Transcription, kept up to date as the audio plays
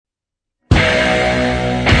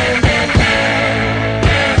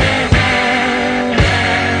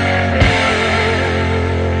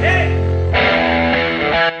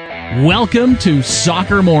Welcome to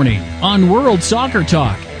Soccer Morning on World Soccer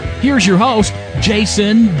Talk. Here's your host,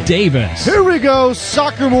 Jason Davis. Here we go,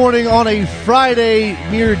 Soccer Morning on a Friday,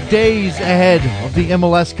 mere days ahead of the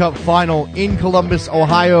MLS Cup Final in Columbus,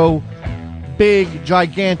 Ohio. Big,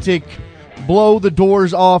 gigantic, blow the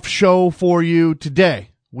doors off show for you today.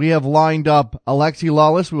 We have lined up Alexi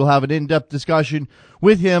Lalas. We will have an in-depth discussion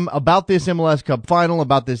with him about this MLS Cup Final,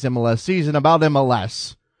 about this MLS season, about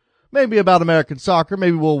MLS. Maybe about American soccer.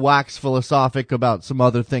 Maybe we'll wax philosophic about some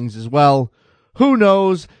other things as well. Who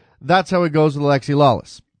knows? That's how it goes with Alexi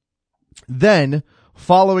Lalas. Then,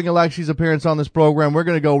 following Alexi's appearance on this program, we're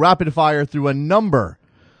going to go rapid fire through a number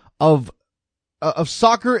of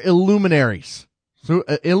soccer illuminaries. So,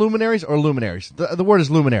 illuminaries or luminaries? The word is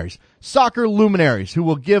luminaries. Soccer luminaries who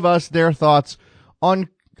will give us their thoughts on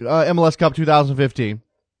MLS Cup 2015.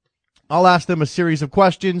 I'll ask them a series of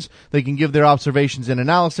questions. They can give their observations and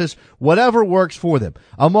analysis, whatever works for them.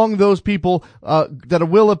 Among those people that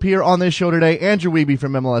will appear on this show today, Andrew Wiebe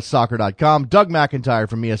from MLSsoccer.com, Doug McIntyre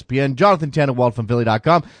from ESPN, Jonathan Tannenwald from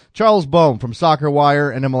Philly.com, Charles Boehm from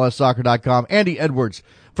SoccerWire and MLSsoccer.com, Andy Edwards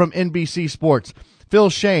from NBC Sports, Phil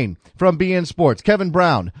Schoen from BeIN Sports, Kevin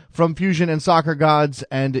Brown from Fusion and Soccer Gods,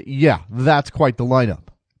 and yeah, that's quite the lineup.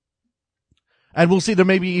 And we'll see there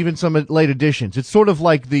may be even some late additions. It's sort of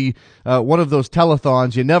like the one of those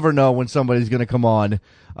telethons. You never know when somebody's going to come on.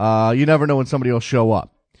 You never know when somebody will show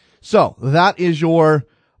up. So that is your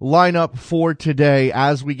lineup for today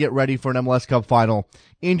as we get ready for an MLS Cup Final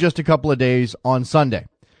in just a couple of days on Sunday.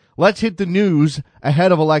 Let's hit the news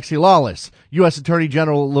ahead of Alexi Lalas. U.S. Attorney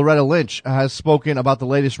General Loretta Lynch has spoken about the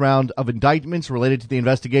latest round of indictments related to the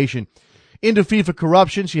investigation into FIFA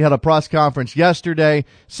corruption. She had a press conference yesterday.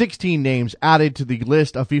 16 names added to the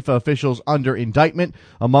list of FIFA officials under indictment.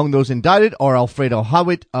 Among those indicted are Alfredo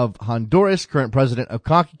Hawit of Honduras, current president of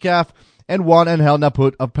CONCACAF, and Juan Angel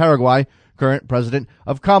Naput of Paraguay, current president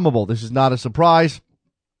of CONMEBOL. This is not a surprise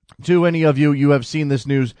to any of you. You have seen this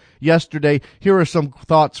news yesterday. Here are some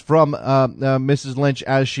thoughts from Mrs. Lynch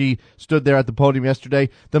as she stood there at the podium yesterday.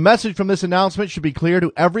 The message from this announcement should be clear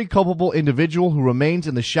to every culpable individual who remains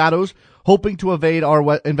in the shadows, hoping to evade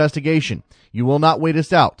our investigation. You will not wait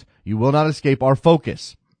us out. You will not escape our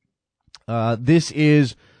focus. This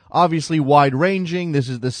is obviously wide-ranging. This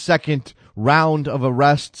is the second round of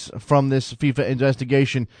arrests from this FIFA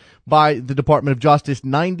investigation by the Department of Justice.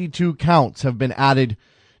 92 counts have been added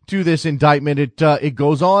to this indictment. It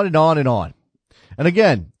goes on and on and on. And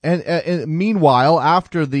again, and meanwhile,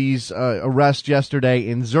 after these arrests yesterday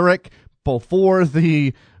in Zurich, before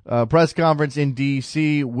the press conference in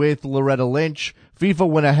D.C. with Loretta Lynch, FIFA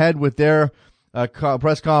went ahead with their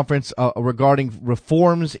press conference regarding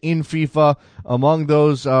reforms in FIFA. Among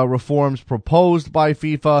those reforms proposed by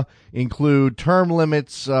FIFA include term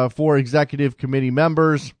limits for executive committee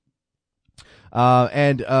members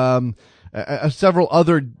and several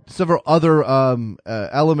other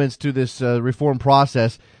elements to this reform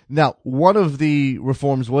process. Now, one of the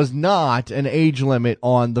reforms was not an age limit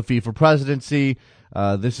on the FIFA presidency.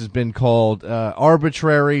 This has been called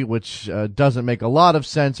arbitrary, which doesn't make a lot of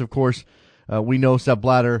sense. Of course, we know Sepp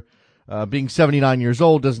Blatter, being 79 years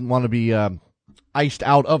old, doesn't want to be iced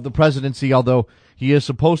out of the presidency, although he is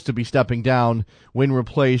supposed to be stepping down when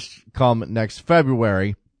replaced come next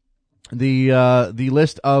February. The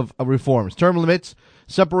list of reforms: term limits,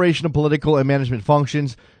 separation of political and management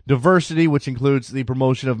functions, diversity, which includes the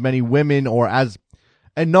promotion of many women or as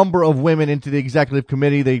a number of women into the executive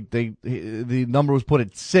committee. The number was put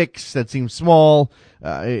at 6. That seems small.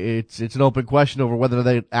 It's an open question over whether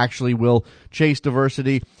they actually will chase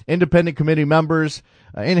diversity. Independent committee members,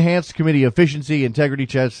 enhanced committee efficiency, integrity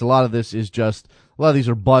checks. A lot of these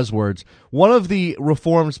are buzzwords. One of the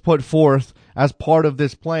reforms put forth as part of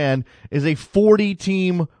this plan is a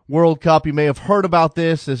 40-team World Cup. You may have heard about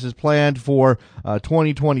this. This is planned for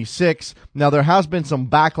 2026. Now, there has been some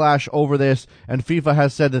backlash over this, and FIFA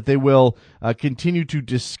has said that they will continue to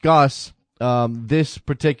discuss this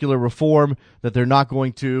particular reform, that they're not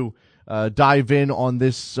going to dive in on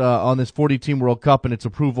this 40-team World Cup and its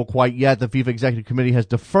approval quite yet. The FIFA Executive Committee has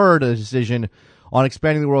deferred a decision on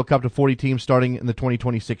expanding the World Cup to 40 teams starting in the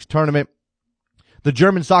 2026 tournament. The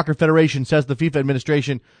German Soccer Federation says the FIFA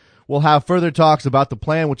administration will have further talks about the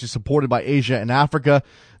plan, which is supported by Asia and Africa.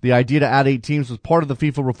 The idea to add 8 teams was part of the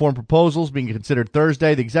FIFA reform proposals being considered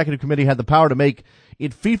Thursday. The executive committee had the power to make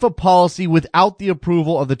it FIFA policy without the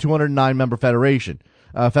approval of the 209-member federations.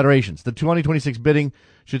 The 2026 bidding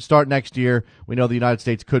should start next year. We know the United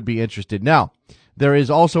States could be interested. Now, there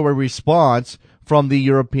is also a response from the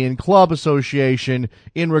European Club Association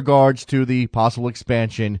in regards to the possible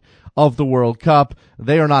expansion of the World Cup.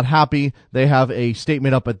 They are not happy. They have a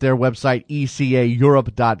statement up at their website,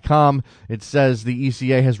 ECAEurope.com. It says the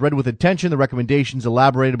ECA has read with attention the recommendations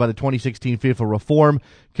elaborated by the 2016 FIFA Reform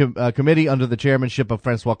Committee under the chairmanship of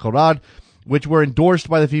François Corrad, which were endorsed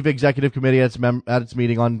by the FIFA Executive Committee at its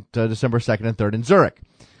meeting on December 2nd and 3rd in Zurich.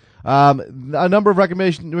 A number of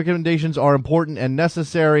recommendations are important and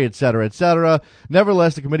necessary, etc., etc.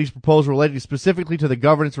 Nevertheless, the committee's proposals related specifically to the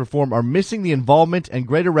governance reform are missing the involvement and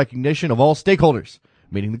greater recognition of all stakeholders,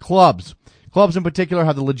 meaning the clubs. Clubs in particular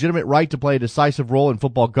have the legitimate right to play a decisive role in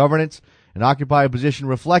football governance and occupy a position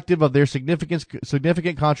reflective of their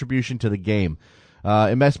significant contribution to the game.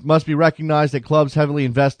 It must be recognized that clubs heavily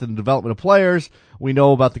invest in the development of players. We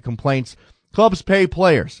know about the complaints. Clubs pay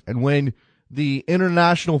players, and when the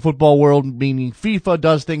international football world, meaning FIFA,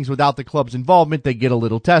 does things without the club's involvement, they get a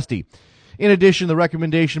little testy. In addition, the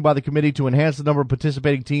recommendation by the committee to enhance the number of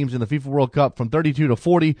participating teams in the FIFA World Cup from 32 to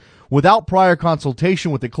 40 without prior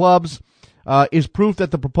consultation with the clubs is proof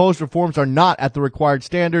that the proposed reforms are not at the required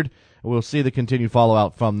standard. We'll see the continued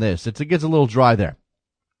fallout from this. It gets a little dry there.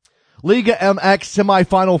 Liga MX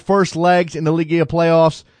semifinal first legs in the Liga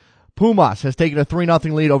playoffs. Pumas has taken a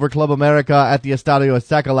 3-0 lead over Club America at the Estadio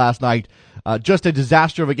Azteca last night. Just a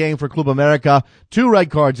disaster of a game for Club America. 2 red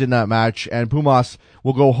cards in that match, and Pumas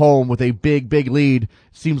will go home with a big lead.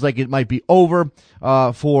 Seems like it might be over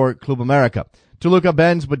for Club America. Toluca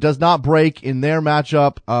bends but does not break in their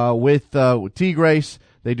matchup with Tigres.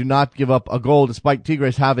 They do not give up a goal despite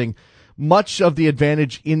Tigres having much of the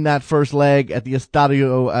advantage in that first leg at the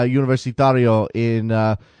Estadio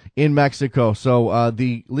Universitario in Mexico. So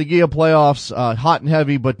the Liga playoffs, hot and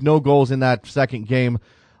heavy, but no goals in that second game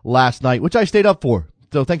last night, which I stayed up for.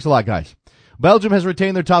 So thanks a lot, guys. Belgium has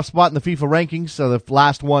retained their top spot in the FIFA rankings, so the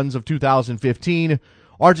last ones of 2015.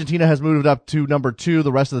 Argentina has moved up to number 2,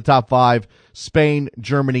 the rest of the top 5, Spain,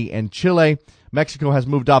 Germany, and Chile. Mexico has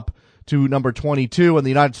moved up to number 22, and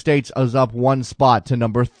the United States is up 1 spot to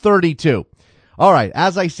number 32. All right,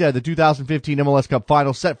 as I said, the 2015 MLS Cup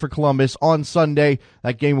Final set for Columbus on Sunday.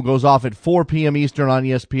 That game goes off at 4 p.m. Eastern on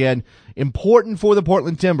ESPN. Important for the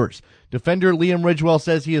Portland Timbers. Defender Liam Ridgewell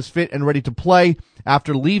says he is fit and ready to play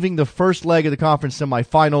after leaving the first leg of the conference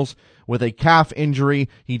semifinals with a calf injury.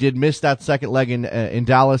 He did miss that second leg in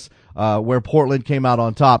Dallas, where Portland came out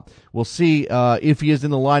on top. We'll see if he is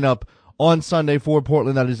in the lineup on Sunday for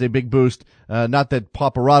Portland. That is a big boost. Not that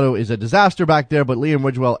Paparazzo is a disaster back there, but Liam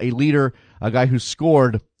Ridgewell, a leader, a guy who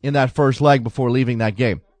scored in that first leg before leaving that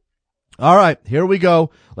game. All right, here we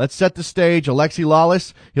go. Let's set the stage. Alexi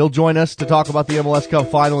Lalas, he'll join us to talk about the MLS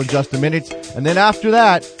Cup Final in just a minute. And then after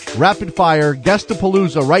that, rapid fire,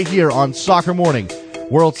 Guestapalooza right here on Soccer Morning,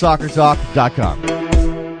 WorldSoccerTalk.com.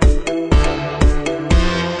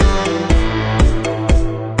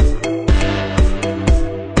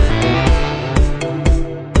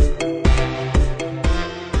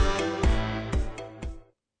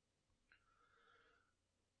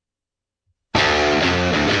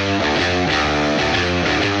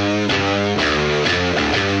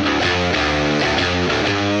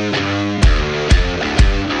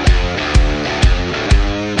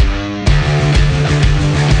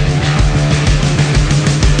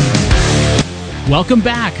 Welcome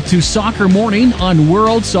back to Soccer Morning on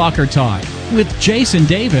World Soccer Talk with Jason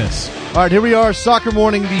Davis. All right, here we are, Soccer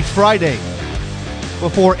Morning, the Friday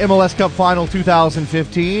before MLS Cup Final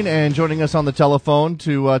 2015, and joining us on the telephone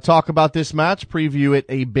to talk about this match, preview it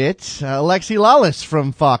a bit, Alexi Lalas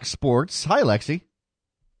from Fox Sports. Hi, Alexi.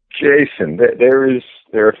 Jason, there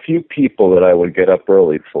are a few people that I would get up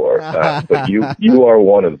early for, but you are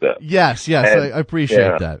one of them. Yes, and, I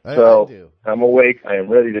appreciate that. So I do. I'm awake. I am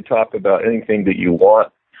ready to talk about anything that you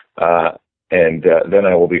want, and then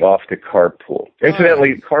I will be off to carpool.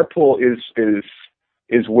 Incidentally, carpool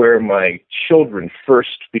is where my children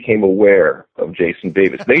first became aware of Jason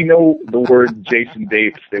Davis. They know the word Jason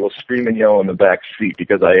Davis. They will scream and yell in the back seat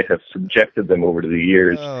because I have subjected them over the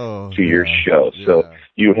years to your show. Yeah. So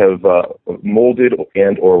you have molded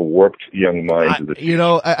and or warped young minds of the future. You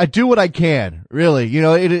know, I do what I can, really. You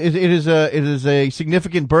know, it is a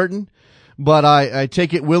significant burden, but I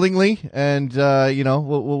take it willingly, and you know,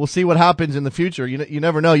 we'll see what happens in the future. You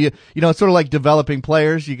never know. You know, it's sort of like developing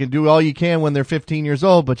players. You can do all you can when they're 15 years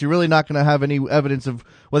old, but you're really not going to have any evidence of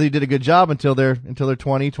whether you did a good job until they're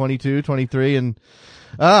 20, 22, 23, and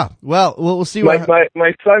well, we'll see. My son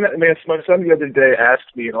the other day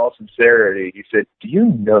asked me in all sincerity. He said, "Do you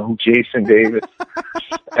know Jason Davis?"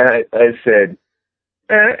 And I said,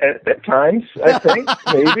 at times, I think,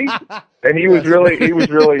 maybe. And he was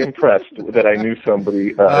really impressed that I knew somebody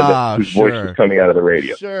whose voice was coming out of the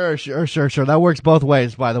radio. Sure. That works both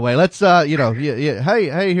ways, by the way. Let's,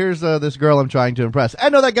 hey, here's this girl I'm trying to impress. I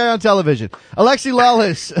know that guy on television. Alexi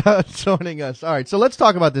Lalas joining us. All right, so let's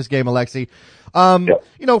talk about this game, Alexi.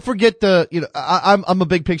 Forget I'm a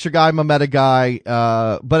big picture guy. I'm a meta guy.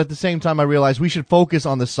 But at the same time, I realize we should focus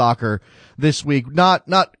on the soccer this week. Not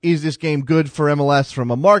is this game good for MLS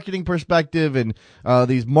from a marketing perspective and,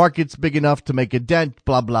 these markets big enough to make a dent,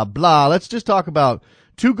 blah, blah, blah. Let's just talk about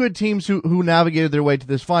two good teams who navigated their way to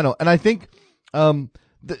this final. And I think,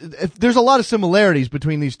 there's a lot of similarities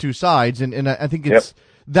between these two sides. And I think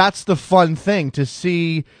that's the fun thing to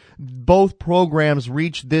see both programs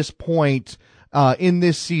reach this point in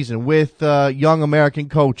this season with young American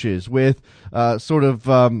coaches, with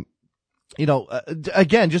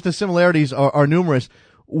again, just the similarities are numerous.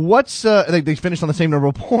 They finished on the same number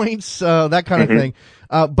of points, that kind of thing.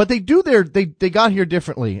 But they got here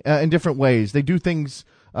differently, in different ways. They do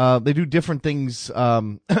different things.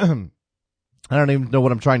 I don't even know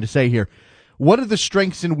what I'm trying to say here. What are the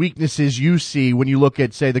strengths and weaknesses you see when you look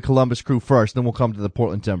at, say, the Columbus Crew first, then we'll come to the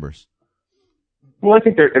Portland Timbers? Well, I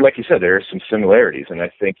think like you said, there are some similarities, and I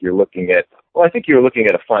think you're looking at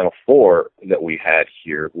a Final Four that we had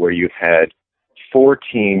here, where you had four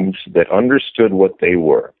teams that understood what they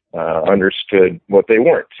were, understood what they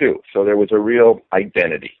weren't too. So there was a real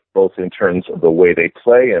identity, both in terms of the way they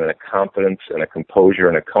play and a confidence and a composure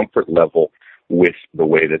and a comfort level with the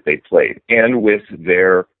way that they played and with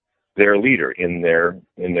their leader in their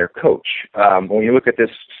coach. When you look at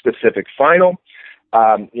this specific final,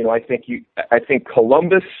 I think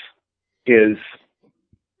Columbus is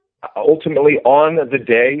ultimately on the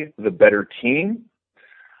day the better team,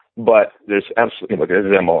 but there's absolutely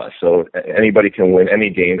there's MLS, so anybody can win any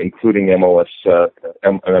game, including MLS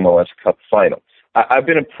Cup final. I've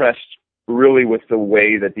been impressed really with the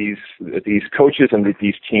way that these coaches and that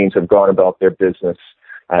these teams have gone about their business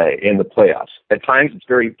in the playoffs. At times, it's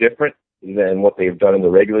very different than what they've done in the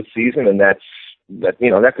regular season, and that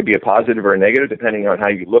could be a positive or a negative depending on how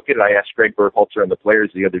you look at it. I asked Greg Berhalter and the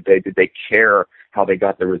players the other day, did they care how they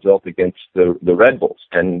got the result against the Red Bulls?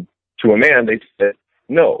 And to a man, they said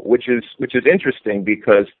no, which is interesting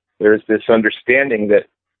because there's this understanding that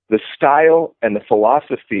the style and the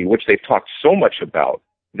philosophy, which they've talked so much about,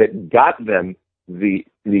 that got them the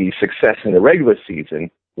success in the regular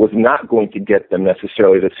season, was not going to get them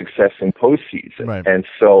necessarily the success in postseason. Right. And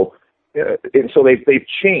so they've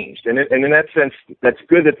changed. And in that sense, that's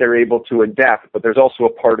good that they're able to adapt. But there's also a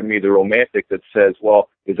part of me, the romantic, that says, well,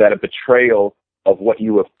 is that a betrayal of what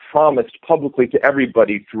you have promised publicly to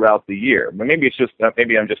everybody throughout the year? But maybe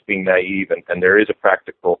I'm just being naive, and there is a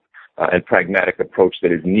practical and pragmatic approach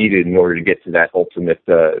that is needed in order to get to that ultimate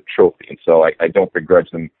trophy. And so I don't begrudge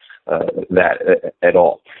them that at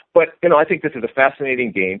all. But, I think this is a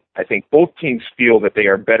fascinating game. I think both teams feel that they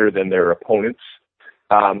are better than their opponents.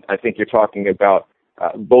 I think you're talking about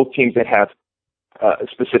both teams that have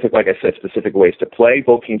specific ways to play,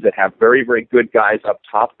 both teams that have very, very good guys up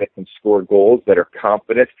top that can score goals, that are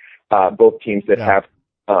confident, both teams that have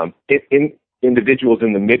individuals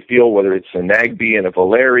in the midfield, whether it's a Nagbe and a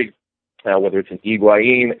Valeri, whether it's an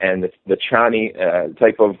Higuain and the Chani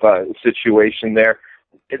type of situation there.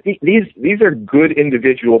 These are good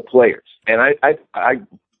individual players, and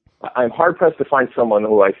I'm hard pressed to find someone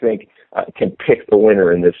who I think can pick the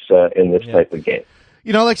winner in this type of game.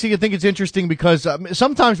 Alexi, I think it's interesting because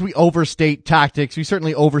sometimes we overstate tactics. We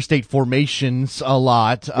certainly overstate formations a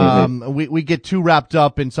lot. Mm-hmm. We get too wrapped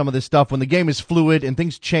up in some of this stuff when the game is fluid and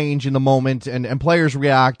things change in the moment and players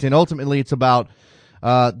react. And ultimately it's about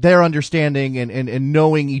their understanding and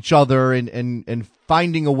knowing each other and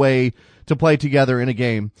finding a way to play together in a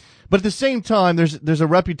game. But at the same time, there's a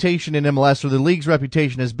reputation in MLS, or the league's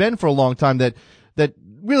reputation has been for a long time, that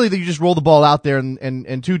really that you just roll the ball out there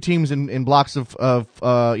and two teams in blocks of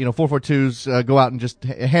 4-4-2s go out and just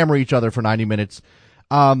hammer each other for 90 minutes.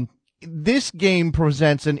 This game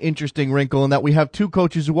presents an interesting wrinkle in that we have two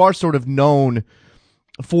coaches who are sort of known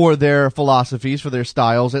for their philosophies, for their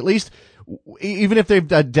styles, at least even if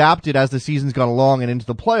they've adapted as the season's gone along and into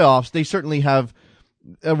the playoffs. They certainly have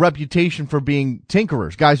a reputation for being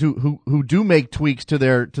tinkerers, guys who do make tweaks to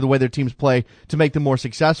the way their teams play to make them more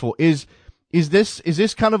successful. Is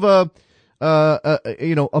this kind of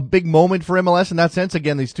a big moment for MLS in that sense?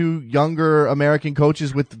 Again, these two younger American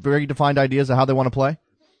coaches with very defined ideas of how they want to play.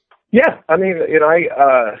 Yeah, I mean,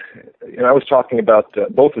 I was talking about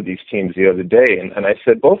both of these teams the other day, and I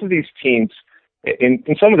said both of these teams, in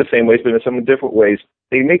some of the same ways, but in some different ways,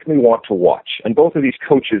 they make me want to watch. And both of these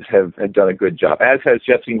coaches have done a good job, as has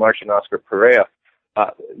Jesse Marsh and Oscar Pereira.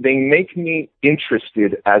 they make me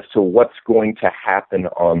interested as to what's going to happen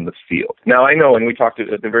on the field. Now, I know, and we talked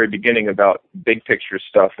at the very beginning about big picture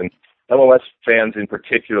stuff, and MLS fans in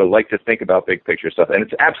particular like to think about big picture stuff, and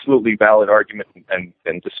it's absolutely valid argument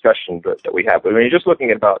and discussion that we have. But when you're just looking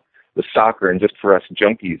at about the soccer and just for us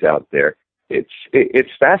junkies out there,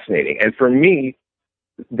 it's fascinating. And for me,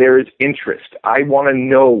 there is interest. I want to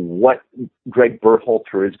know what Greg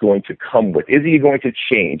Berhalter is going to come with. Is he going to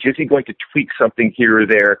change? Is he going to tweak something here or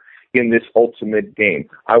there in this ultimate game?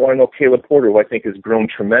 I want to know Caleb Porter, who I think has grown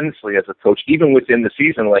tremendously as a coach, even within the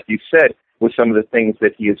season, like you said, with some of the things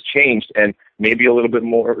that he has changed and maybe a little bit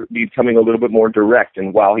more, becoming a little bit more direct.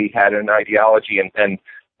 And while he had an ideology and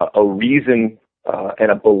a reason and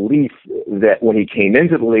a belief that when he came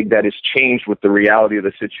into the league, that has changed with the reality of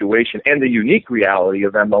the situation and the unique reality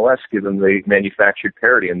of MLS, given the manufactured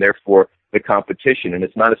parity and therefore the competition. And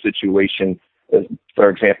it's not a situation, for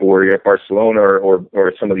example, where you're at Barcelona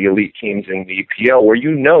or some of the elite teams in the EPL, where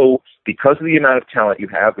you know, because of the amount of talent you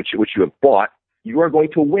have, which you have bought, you are going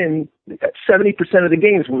to win 70% of the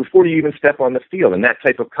games before you even step on the field. And that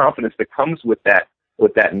type of confidence that comes with that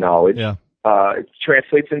knowledge. Yeah.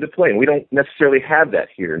 Translates into play, and we don't necessarily have that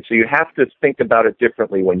here. And so you have to think about it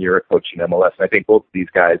differently when you're a coach in MLS. And I think both of these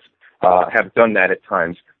guys have done that at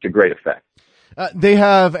times to great effect. They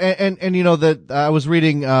have, and you know that I was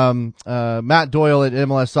reading Matt Doyle at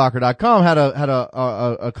MLSsoccer.com had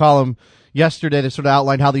a column yesterday that sort of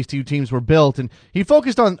outlined how these two teams were built, and he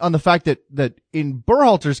focused on the fact that in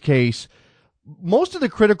Berhalter's case, most of the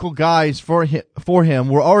critical guys for him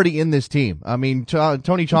were already in this team. I mean,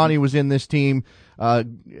 Tony Tchani was in this team.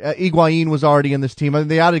 Higuain was already in this team. I mean,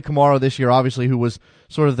 they added Kamara this year, obviously, who was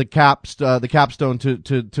sort of the capstone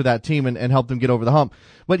to that team and helped them get over the hump.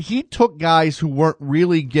 But he took guys who weren't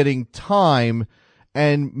really getting time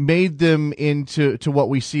and made them into what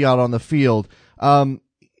we see out on the field.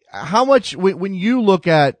 How much, when you look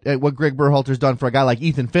at what Greg Berhalter's done for a guy like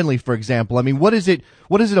Ethan Finley, for example, I mean, what is it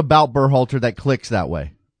about Berhalter that clicks that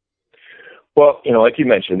way? Well, you know, like you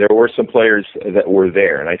mentioned, there were some players that were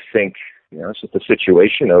there, and I think, you know, it's just a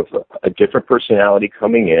situation of a different personality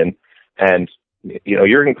coming in, and, you know,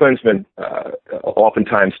 Jurgen Klinsmann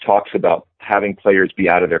oftentimes talks about having players be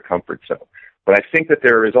out of their comfort zone. But I think that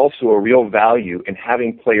there is also a real value in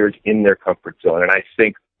having players in their comfort zone, and I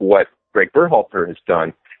think what Greg Berhalter has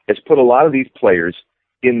done is put a lot of these players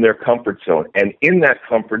in their comfort zone, and in that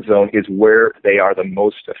comfort zone is where they are the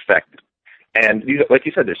most effective. And these, like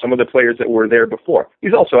you said, there's some of the players that were there before.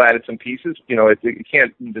 He's also added some pieces. You know, you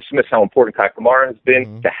can't dismiss how important Kai Kamara has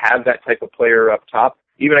been to have that type of player up top.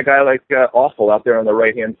 Even a guy like Awful out there on the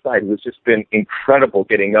right-hand side, who's just been incredible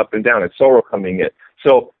getting up and down, and Soro coming in.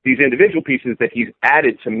 So these individual pieces that he's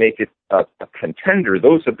added to make it a contender,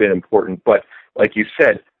 those have been important. But like you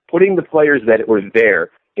said, putting the players that were there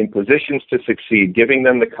in positions to succeed, giving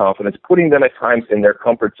them the confidence, putting them at times in their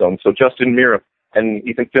comfort zone. So Justin Mira and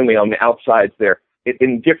Ethan Finley on the outsides there,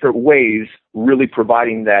 in different ways, really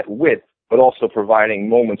providing that width, but also providing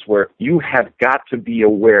moments where you have got to be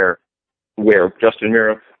aware where Justin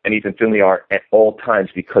Mira and Ethan Finley are at all times,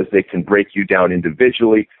 because they can break you down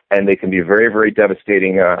individually and they can be very, very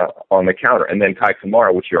devastating on the counter. And then Kai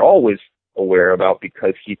Kamara, which you're always aware about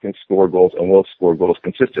because he can score goals and will score goals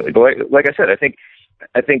consistently. But like I said, I think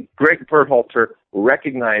Greg Berhalter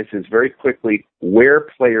recognizes very quickly where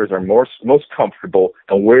players are most comfortable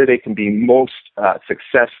and where they can be most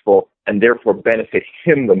successful and therefore benefit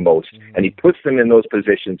him the most. And he puts them in those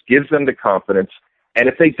positions, gives them the confidence, and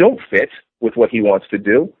if they don't fit with what he wants to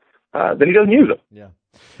do, then he doesn't use them. Yeah.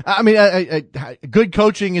 I mean, good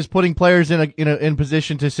coaching is putting players in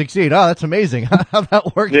position to succeed. Oh, that's amazing how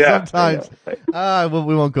that works sometimes. Yeah. Well,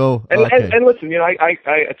 we won't go. And listen, you know, I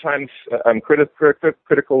at times I'm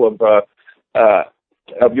critical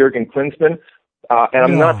of Jurgen Klinsmann, and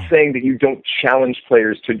I'm not saying that you don't challenge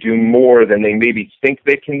players to do more than they maybe think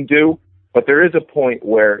they can do, but there is a point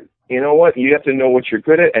where, you know what, you have to know what you're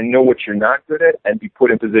good at and know what you're not good at and be put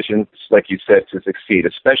in positions, like you said, to succeed,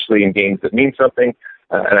 especially in games that mean something.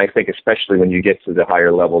 And I think especially when you get to the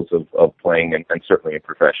higher levels of playing and certainly in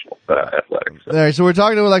professional athletics. All right, so we're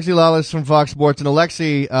talking to Alexi Lalas from Fox Sports. And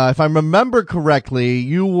Alexi, if I remember correctly,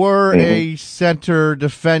 you were a center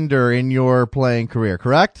defender in your playing career,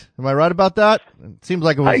 correct? Am I right about that? It seems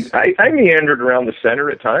like it was. I meandered around the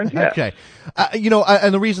center at times, yeah. Okay. You know,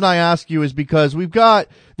 and the reason I ask you is because we've got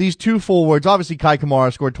these two forwards. Obviously, Kai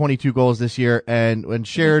Kamara scored 22 goals this year and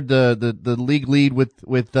shared the league lead with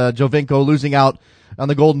Jovinko, losing out on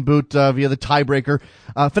the Golden Boot via the tiebreaker.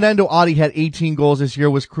 Fernando Adi had 18 goals this year,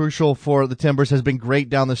 was crucial for the Timbers, has been great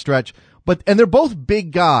down the stretch. And they're both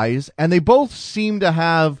big guys, and they both seem to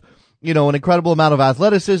have an incredible amount of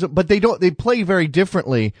athleticism, but they play very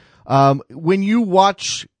differently. When you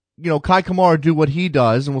watch, Kai Kamara do what he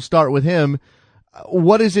does, and we'll start with him,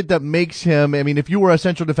 what is it that makes him, I mean, if you were a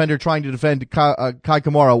central defender trying to defend Kai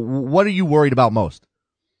Kamara, what are you worried about most?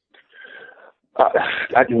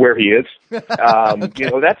 Where he is. Okay. And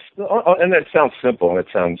that sounds simple and it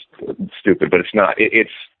sounds stupid, but it's not.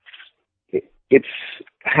 It's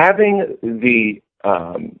having the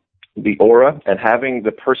aura and having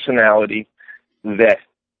the personality that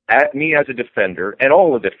at me as a defender and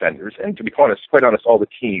all the defenders, and to be quite honest, all the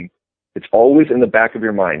team, it's always in the back of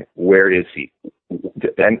your mind, where is he?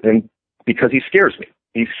 And because he scares me.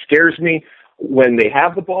 He scares me when they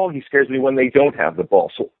have the ball. He scares me when they don't have the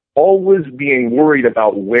ball. So always being worried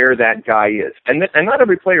about where that guy is. And not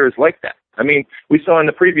every player is like that. I mean, we saw in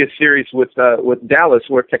the previous series with Dallas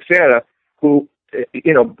where Teixeira, who,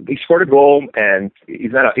 he scored a goal and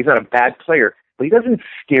he's not a bad player, but he doesn't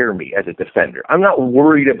scare me as a defender. I'm not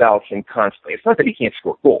worried about him constantly. It's not that he can't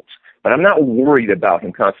score goals, but I'm not worried about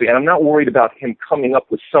him constantly, and I'm not worried about him coming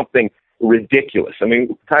up with something ridiculous. I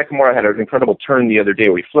mean, Kai Kamara had an incredible turn the other day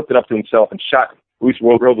where he flipped it up to himself and shot. Luis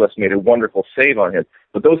Robles made a wonderful save on him.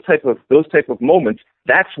 But those type of moments,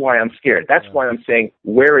 that's why I'm scared. That's why I'm saying,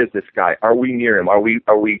 where is this guy? Are we near him? Are we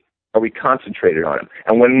concentrated on him?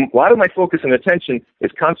 And when a lot of my focus and attention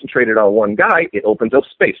is concentrated on one guy, it opens up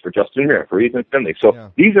space for Justin Meir, for Ethan Finley.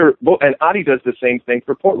 So these are, and Adi does the same thing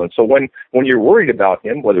for Portland. So when you're worried about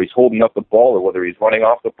him, whether he's holding up the ball or whether he's running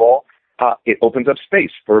off the ball, it opens up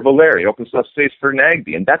space for Valeri. It opens up space for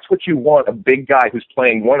Nagbe. And that's what you want, a big guy who's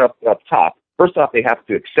playing one up top. First off, they have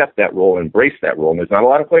to accept that role and embrace that role. And there's not a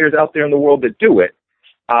lot of players out there in the world that do it.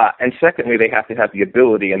 And secondly, they have to have the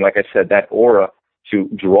ability, and like I said, that aura to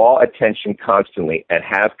draw attention constantly and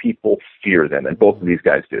have people fear them. And both of these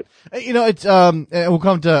guys do. It's I'll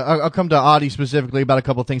come to Adi specifically about a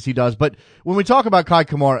couple of things he does. But when we talk about Kai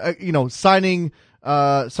Kamara, signing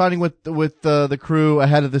with the Crew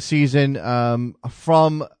ahead of the season,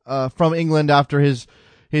 from England after his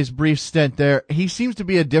brief stint there, he seems to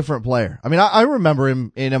be a different player. I mean, I remember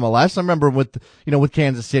him in MLS. I remember him with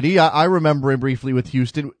Kansas City. I remember him briefly with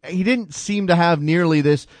Houston. He didn't seem to have nearly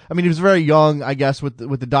this. I mean, he was very young, I guess, with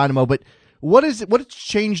the Dynamo. But what's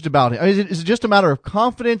changed about him? Is it just a matter of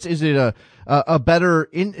confidence? Is it a better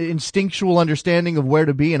instinctual understanding of where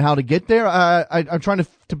to be and how to get there? I'm trying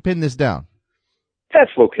to pin this down.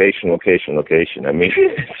 That's location. I mean,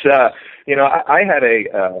 it's I had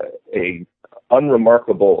a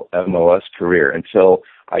unremarkable MLS career until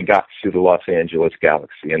I got to the Los Angeles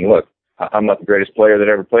Galaxy. And look, I'm not the greatest player that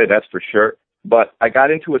ever played, that's for sure. But I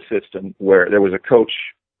got into a system where there was a coach,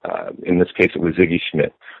 in this case it was Ziggy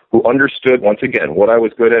Schmidt, who understood, once again, what I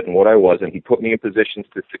was good at and what I wasn't. He put me in positions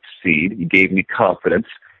to succeed. He gave me confidence.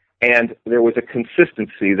 And there was a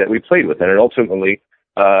consistency that we played with. And it ultimately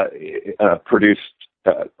produced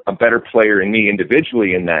a better player in me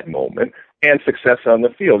individually in that moment, and success on the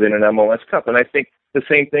field in an MLS Cup. And I think the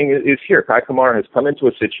same thing is here. Kai Kamara has come into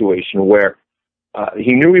a situation where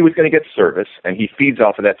he knew he was going to get service, and he feeds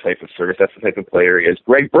off of that type of service. That's the type of player he is.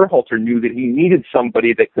 Greg Berhalter knew that he needed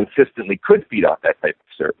somebody that consistently could feed off that type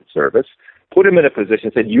of service, put him in a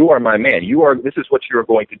position, said, you are my man. This is what you are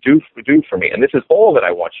going to do for me, and this is all that I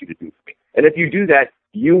want you to do for me. And if you do that,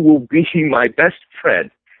 you will be my best friend.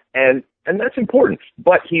 And that's important.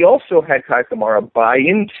 But he also had Kai Kamara buy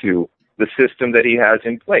into the system that he has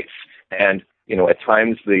in place. And, at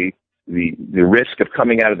times the risk of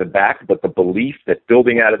coming out of the back, but the belief that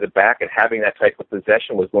building out of the back and having that type of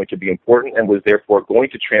possession was going to be important and was therefore going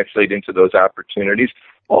to translate into those opportunities.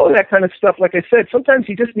 All of that kind of stuff, like I said, sometimes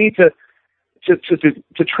you just need to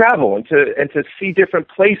travel and to see different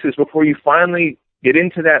places before you finally get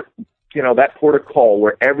into that, that port of call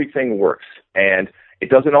where everything works. And it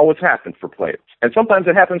doesn't always happen for players. And sometimes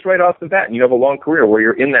it happens right off the bat, and you have a long career where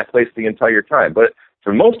you're in that place the entire time. But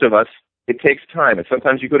for most of us, it takes time. And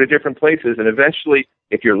sometimes you go to different places, and eventually,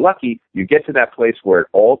 if you're lucky, you get to that place where it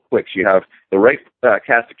all clicks. You have the right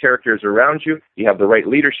cast of characters around you. You have the right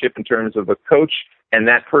leadership in terms of a coach, and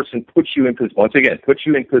that person puts you in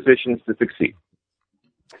positions to succeed.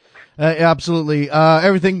 Absolutely.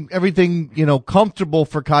 Everything, comfortable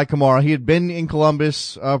for Kai Kamara. He had been in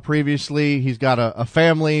Columbus previously. He's got a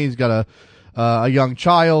family. He's got a young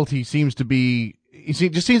child. He just seems to be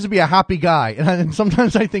a happy guy. And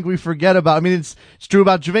sometimes I think we forget about, I mean, it's true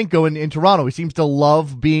about Giovinco in Toronto. He seems to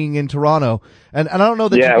love being in Toronto. And I don't know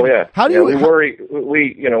that. How do you worry?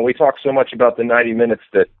 We talk so much about the 90 minutes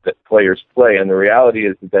that players play. And the reality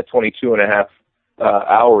is that 22 and a half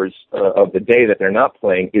hours of the day that they're not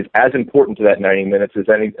playing is as important to that 90 minutes as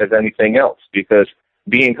anything else, because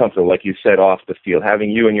being comfortable, like you said, off the field,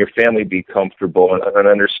 having you and your family be comfortable, and an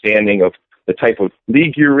understanding of the type of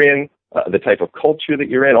league you're in, the type of culture that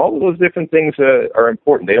you're in. All of those different things are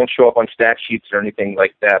important. They don't show up on stat sheets or anything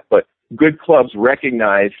like that, but good clubs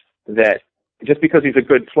recognize that just because he's a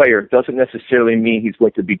good player doesn't necessarily mean he's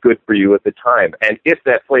going to be good for you at the time. And if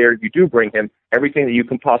that player, you do bring him, everything that you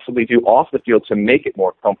can possibly do off the field to make it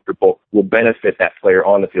more comfortable will benefit that player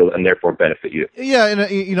on the field and therefore benefit you. Yeah,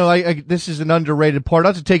 and this is an underrated part,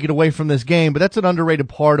 not to take it away from this game, but that's an underrated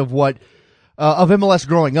part of what of MLS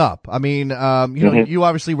growing up. I mean, you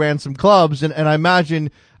obviously ran some clubs, and I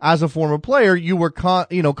imagine as a former player, you were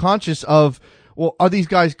conscious of, well, are these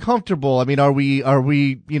guys comfortable? I mean, are we,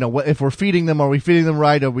 if we're feeding them, are we feeding them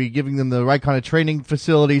right? Are we giving them the right kind of training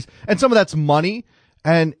facilities? And some of that's money.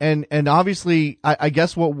 And obviously, I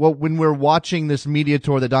guess when we're watching this media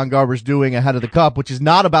tour that Don Garber's doing ahead of the Cup, which is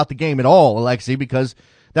not about the game at all, Alexi, because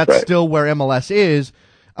that's right. Still where MLS is.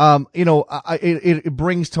 It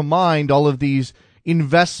brings to mind all of these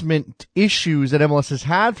investment issues that MLS has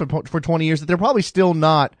had for 20 years that they're probably still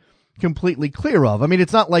not completely clear of. I mean,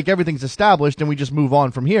 it's not like everything's established and we just move on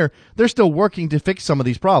from here. They're still working to fix some of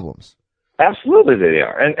these problems. Absolutely they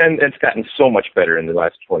are. And it's gotten so much better in the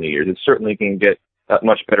last 20 years. It certainly can get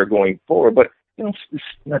much better going forward. But, it's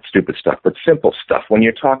not stupid stuff, but simple stuff. When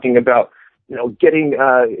you're talking about, getting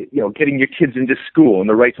your kids into school and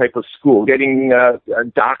the right type of school, getting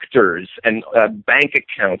doctors and bank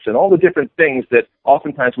accounts and all the different things that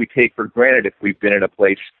oftentimes we take for granted if we've been in a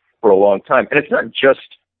place for a long time. And it's not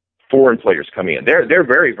just foreign players coming in. They're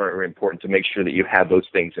very, very important to make sure that you have those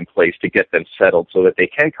things in place to get them settled so that they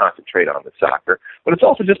can concentrate on the soccer. But it's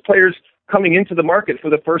also just players coming into the market for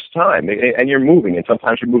the first time, and you're moving, and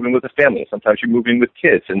sometimes you're moving with a family, sometimes you're moving with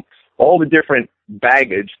kids, and all the different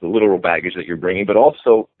baggage, the literal baggage that you're bringing, but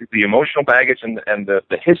also the emotional baggage and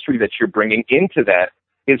the history that you're bringing into that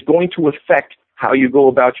is going to affect how you go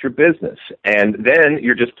about your business. And then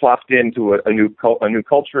you're just plopped into a new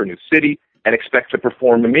culture, a new city, and expect to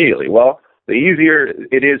perform immediately. Well, the easier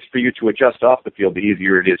it is for you to adjust off the field, the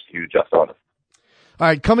easier it is to adjust on it. All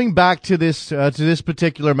right, coming back to this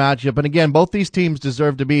particular matchup, and again, both these teams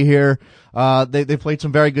deserve to be here. They played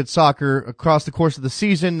some very good soccer across the course of the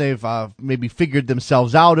season. They've maybe figured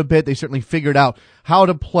themselves out a bit. They certainly figured out how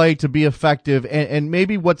to play to be effective, and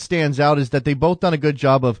maybe what stands out is that they both done a good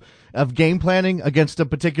job of game planning against a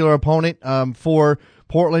particular opponent. For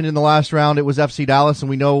Portland in the last round, it was FC Dallas, and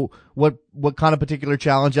we know what kind of particular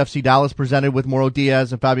challenge FC Dallas presented with Mauro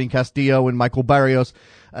Diaz and Fabian Castillo and Michael Barrios,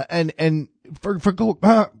 and for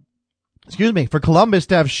Columbus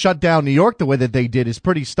to have shut down New York the way that they did is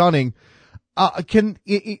pretty stunning.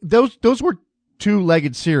 Those were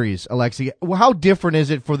two-legged series, Alexi. How different is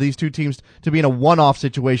it for these two teams to be in a one-off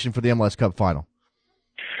situation for the MLS Cup final?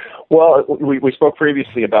 Well, we spoke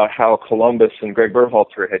previously about how Columbus and Greg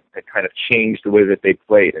Berhalter had kind of changed the way that they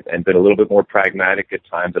played and been a little bit more pragmatic at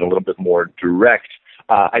times and a little bit more direct.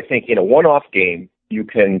 I think in a one-off game, you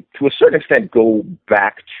can, to a certain extent, go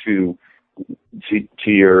back to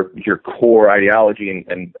your core ideology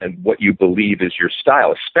and what you believe is your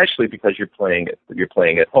style, especially because you're playing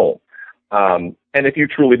at home. And if you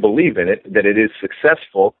truly believe in it, that it is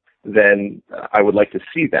successful, then I would like to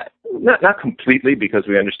see that. Not completely, because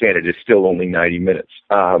we understand it is still only 90 minutes,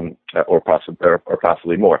 or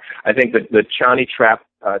possibly more. I think that the Chani trap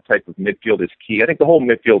type of midfield is key. I think the whole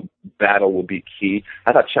midfield battle will be key.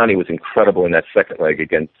 I thought Chani was incredible in that second leg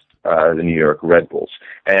against the New York Red Bulls.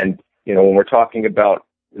 And when we're talking about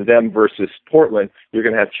them versus Portland, you're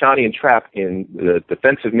going to have Chani and Trapp in the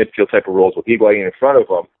defensive midfield type of roles with Higuain in front of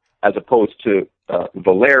them, as opposed to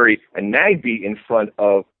Valeri and Nagbe in front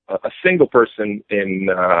of a single person in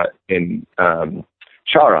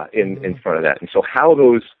Chara in front of that. And so how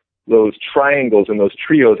those triangles and those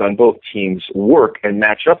trios on both teams work and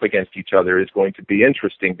match up against each other is going to be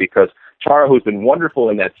interesting, because Chara, who's been wonderful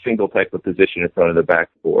in that single type of position in front of the back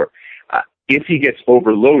four, if he gets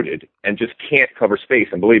overloaded and just can't cover space,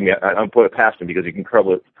 and believe me, I don't put it past him because he can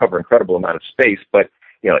cover incredible amount of space, but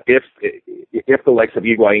if the likes of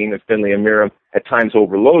Higuain and Finley and Miram at times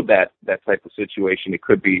overload that type of situation, it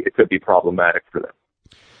could be problematic for them.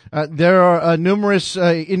 There are numerous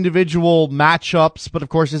individual matchups, but of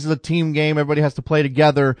course this is a team game. Everybody has to play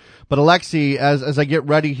together. But Alexi, as I get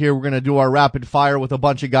ready here, we're going to do our rapid fire with a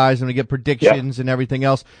bunch of guys. I'm going to get predictions and everything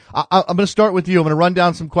else. I'm going to start with you. I'm going to run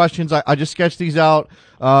down some questions. I just sketched these out.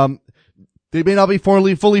 They may not be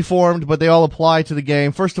fully formed, but they all apply to the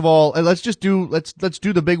game. First of all, let's do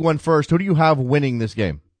the big one first. Who do you have winning this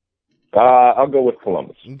game? I'll go with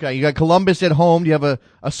Columbus. Okay, you got Columbus at home. Do you have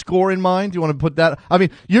a score in mind? Do you want to put that? I mean,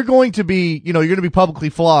 you're going to be publicly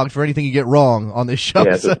flogged for anything you get wrong on this show.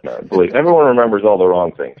 Yeah, so. believe everyone remembers all the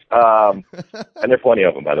wrong things. And there are plenty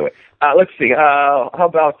of them, by the way. Let's see. How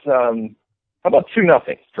about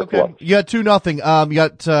 2-0 for Columbus? You got 2-0. You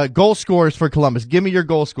got goal scorers for Columbus. Give me your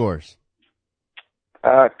goal scorers.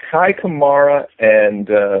 Kai Kamara and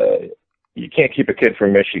you can't keep a kid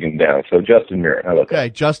from Michigan down, so Justin Meram. How about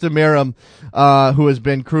that? Justin Meram, who has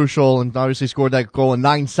been crucial and obviously scored that goal in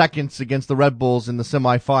 9 seconds against the Red Bulls in the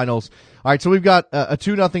semifinals. All right, so we've got a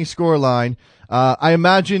 2-0 score line. I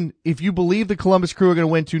imagine if you believe the Columbus Crew are going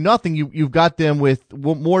to win 2-0, you've got them with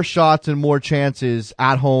more shots and more chances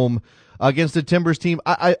at home against the Timbers team.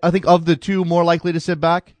 I think of the two, more likely to sit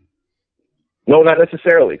back. No, not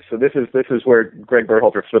necessarily. So this is where Greg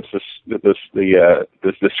Berhalter flips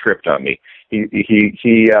the script on me.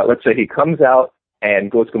 He let's say he comes out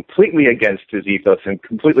and goes completely against his ethos and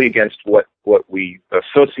completely against what we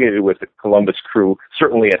associated with the Columbus Crew,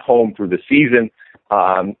 certainly at home through the season,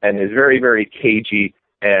 and is very, very cagey.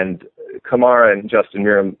 And Kamara and Justin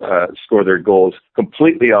Meram score their goals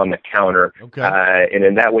completely on the counter, and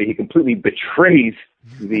in that way he completely betrays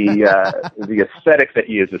the aesthetic that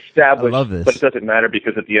he has established. I love this. But it doesn't matter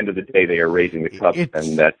because at the end of the day they are raising the cup,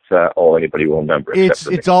 and that's all anybody will remember.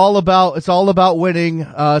 It's all about winning.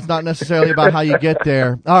 It's not necessarily about how you get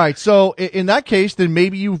there. All right, so in that case, then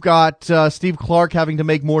maybe you've got Steve Clark having to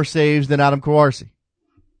make more saves than Adam Kwarcy.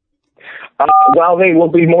 While they will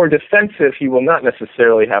be more defensive, he will not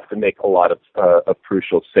necessarily have to make a lot of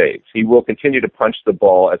crucial saves. He will continue to punch the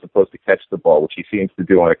ball as opposed to catch the ball, which he seems to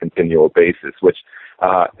do on a continual basis, which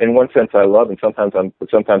in one sense I love, and sometimes I'm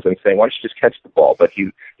saying, why don't you just catch the ball? But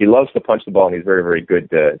he loves to punch the ball, and he's very, very good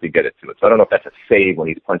to get it to it. So I don't know if that's a save when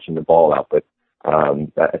he's punching the ball out, but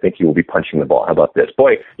I think he will be punching the ball. How about this?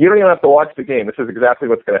 Boy, you don't even have to watch the game. This is exactly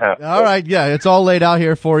what's going to happen. All right, yeah, it's all laid out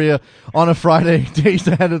here for you on a Friday, days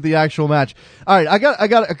ahead of the actual match. All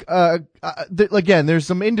right, again, there's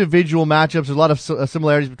some individual matchups. There's a lot of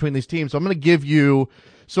similarities between these teams. So I'm going to give you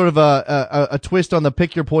sort of a twist on the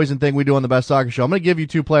pick your poison thing we do on the Best Soccer Show. I'm going to give you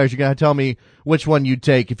two players. You're going to tell me which one you'd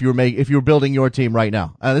take if you were building your team right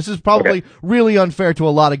now. This is probably really unfair to a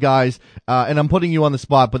lot of guys, and I'm putting you on the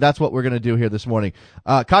spot, but that's what we're going to do here this morning.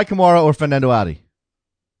 Kai Kamara or Fernando Adi?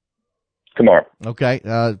 Kamara. Okay.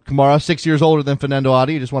 Kamara, 6 years older than Fernando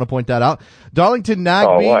Adi. You just want to point that out. Darlington Nagbe.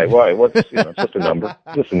 Oh, why? What's, just a number.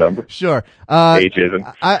 Just a number. Sure. Age isn't.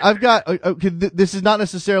 I've got, this is not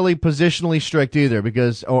necessarily positionally strict either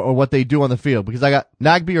because, or what they do on the field, because I got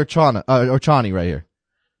Nagbe or Chani right here.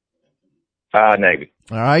 Nagbe.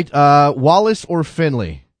 All right. Wallace or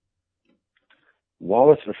Finley?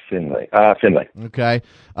 Wallace or Finley? Finley. Okay.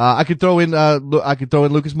 I could throw in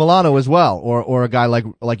Lucas Milano as well, or a guy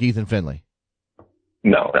like Ethan Finley.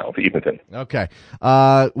 No, Ethan Finley. Okay.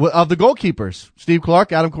 Of the goalkeepers, Steve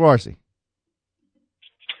Clark, Adam Kwarcy.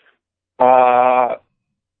 That's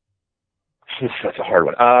a hard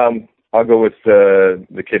one. I'll go with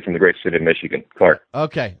the kid from the great state of Michigan, Clark.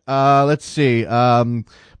 Okay. Let's see.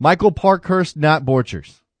 Michael Parkhurst, Nat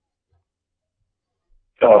Borchers.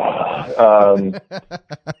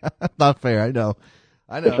 Not fair. I know.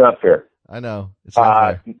 It's not fair. I know. It's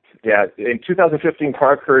not fair. Yeah. In 2015,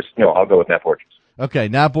 Parkhurst. No, I'll go with Nat Borchers. Okay,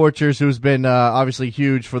 Nat Borchers, who's been obviously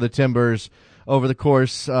huge for the Timbers over the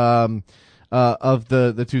course of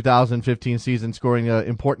the 2015 season, scoring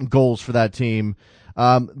important goals for that team.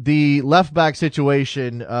 The left back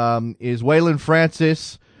situation is Waylon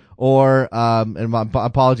Francis or and my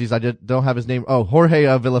apologies, I don't have his name. Oh, Jorge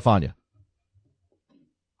Villafana.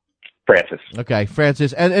 Francis. Okay,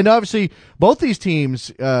 Francis. And obviously both these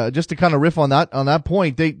teams, just to kind of riff on that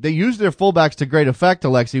point, they use their fullbacks to great effect,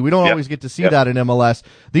 Alexi. We don't always get to see that in MLS.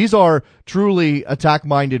 These are truly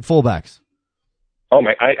attack-minded fullbacks. Oh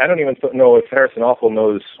my! I don't even know if Harrison Awful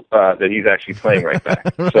knows that he's actually playing right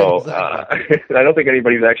back. So exactly. I don't think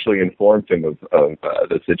anybody's actually informed him of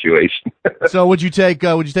the situation. So would you take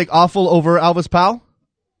Awful over Alvis Powell?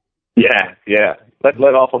 Yeah. Let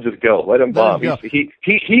Awful just go. Let him bomb.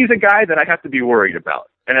 He's a guy that I have to be worried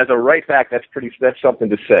about. And as a right back, that's something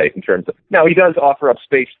to say in terms of. Now he does offer up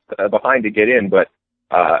space behind to get in, but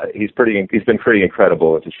he's been pretty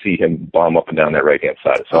incredible to see him bomb up and down that right hand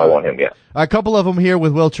side. So I want him. Yeah. A couple of them here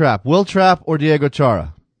with Will Trapp. Will Trapp or Diego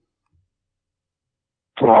Chara?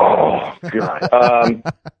 Oh God.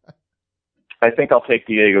 I think I'll take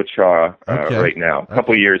Diego Chara right now. A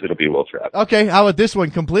couple of years, it'll be Will Trapp. Okay, how about this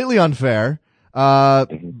one? Completely unfair.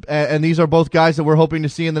 And these are both guys that we're hoping to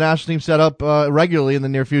see in the national team set up regularly in the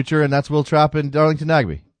near future, and that's Will Trapp and Darlington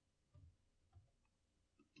Nagbe.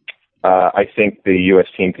 I think the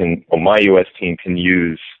my U.S. team can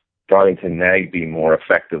use Darlington Nagbe more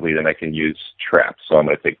effectively than I can use Trapp. So I'm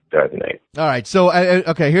going to take Darlington Nagbe. All right. So,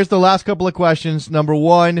 okay, here's the last couple of questions. Number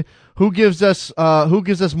one, who gives us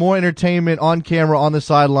more entertainment on camera on the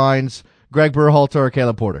sidelines, Greg Berhalter or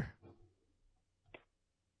Caleb Porter?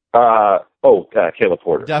 Caleb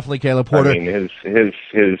Porter. Definitely Caleb Porter. I mean,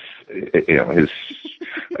 his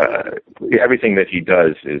everything that he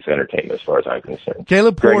does is entertainment as far as I'm concerned.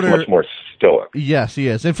 Caleb Porter, Greg's much more stoic. Yes, he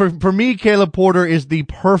is. And for me, Caleb Porter is the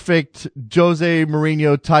perfect Jose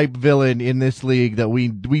Mourinho type villain in this league that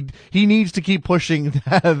he needs to keep pushing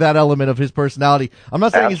that element of his personality. I'm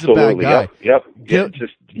not saying Absolutely. he's a bad guy. Yep.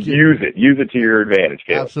 Just use it to your advantage,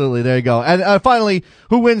 Caleb. Absolutely. There you go. And finally,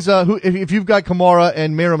 who wins? If you've got Kamara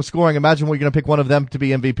and Miram scoring, imagine we're going to pick one of them to be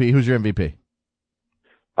MVP. Who's your MVP?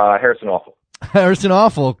 Harrison Awful. Harrison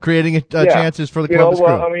Awful, creating chances for the Columbus Crew.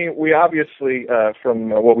 I mean, we obviously, from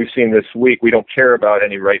what we've seen this week, we don't care about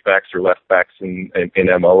any right backs or left backs in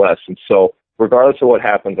MLS. And so, regardless of what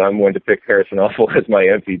happens, I'm going to pick Harrison Awful as my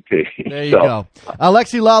MVP. There you go.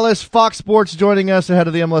 Alexi Lalas, Fox Sports, joining us ahead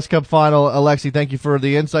of the MLS Cup final. Alexi, thank you for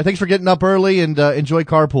the insight. Thanks for getting up early, and enjoy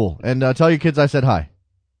carpool. And tell your kids I said hi.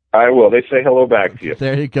 I will. They say hello back to you.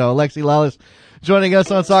 There you go. Alexi Lalas joining us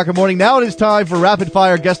on Soccer Morning. Now it is time for Rapid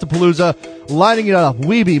Fire Guestapalooza. Lining it up,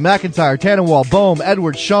 Wiebe, McIntyre, Tannenwald, Boehm,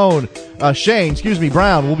 Edwards, Schoen, Shane,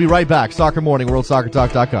 Brown. We'll be right back. Soccer Morning,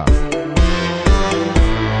 WorldSoccerTalk.com.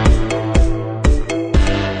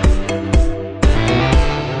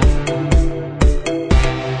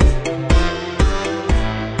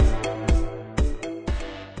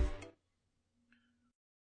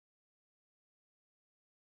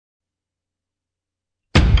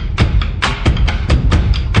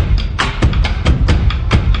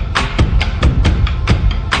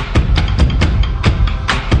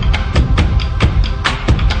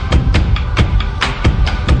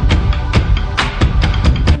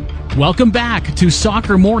 Welcome back to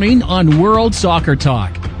Soccer Morning on World Soccer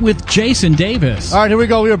Talk with Jason Davis. All right, here we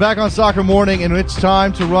go. We are back on Soccer Morning, and it's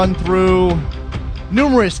time to run through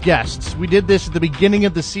numerous guests. We did this at the beginning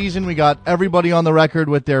of the season. We got everybody on the record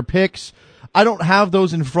with their picks. I don't have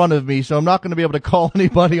those in front of me, so I'm not going to be able to call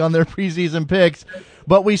anybody on their preseason picks.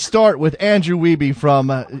 But we start with Andrew Wiebe from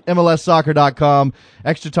MLSsoccer.com,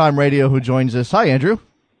 Extra Time Radio, who joins us. Hi, Andrew.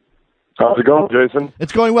 How's it going, Jason?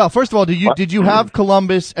 It's going well. First of all, did you have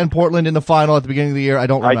Columbus and Portland in the final at the beginning of the year? I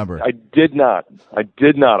don't remember. I did not.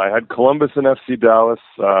 I had Columbus and FC Dallas.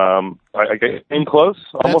 I came close.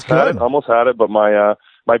 Almost had it, but my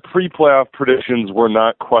pre-playoff predictions were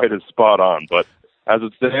not quite as spot on. But as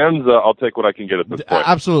it stands, I'll take what I can get at this point.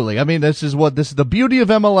 Absolutely. I mean, this is the beauty of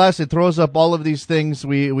MLS. It throws up all of these things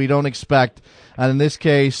we don't expect. And in this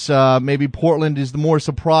case, maybe Portland is the more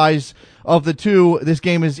surprise of the two. This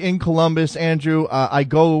game is in Columbus. Andrew, I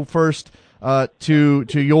go first to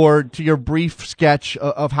your brief sketch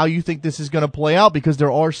of how you think this is going to play out, because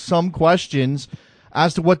there are some questions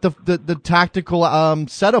as to what the tactical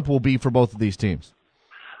setup will be for both of these teams.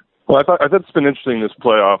 Well, I thought it's been interesting, this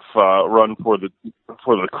playoff run for the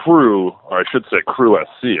Crew, or I should say Crew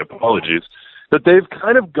SC. Apologies, that they've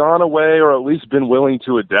kind of gone away, or at least been willing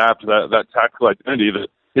to adapt that tactical identity that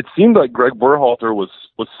it seemed like Greg Berhalter was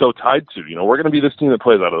so tied to. You know, we're going to be this team that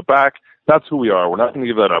plays out of the back. That's who we are. We're not going to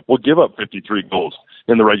give that up. We'll give up 53 goals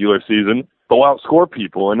in the regular season, but we'll outscore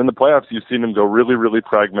people. And in the playoffs, you've seen them go really, really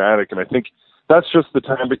pragmatic. And I think that's just the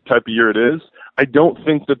type of year it is. I don't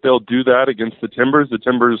think that they'll do that against the Timbers. The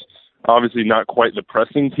Timbers, obviously not quite the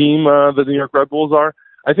pressing team that the New York Red Bulls are.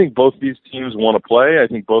 I think both these teams want to play. I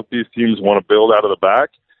think both these teams want to build out of the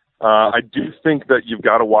back. I do think that you've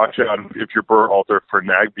got to watch out, if you're Berhalter, for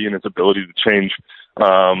Nagbe and his ability to change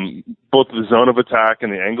both the zone of attack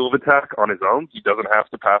and the angle of attack on his own. He doesn't have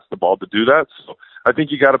to pass the ball to do that. So I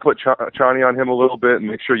think you got to put Chani on him a little bit and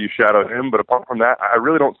make sure you shadow him. But apart from that, I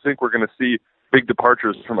really don't think we're going to see big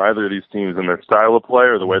departures from either of these teams in their style of play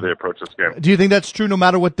or the way they approach this game. Do you think that's true no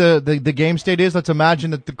matter what the game state is? Let's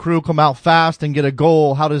imagine that the Crew come out fast and get a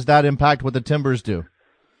goal. How does that impact what the Timbers do?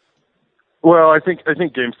 Well, I think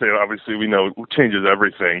game state, obviously, we know changes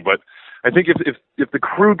everything. But I think if the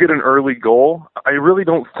Crew get an early goal, I really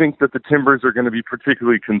don't think that the Timbers are going to be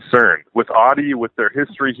particularly concerned. With Audi, with their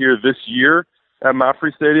history here this year at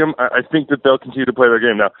Mapfre Stadium, I think that they'll continue to play their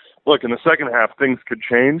game. Now, look, in the second half, things could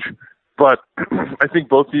change. But I think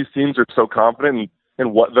both these teams are so confident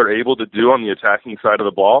in what they're able to do on the attacking side of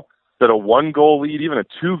the ball that a 1-goal lead, even a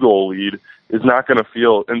 2-goal lead, is not going to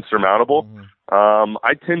feel insurmountable.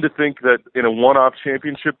 I tend to think that in a one-off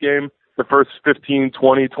championship game, the first 15,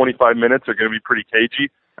 20, 25 minutes are going to be pretty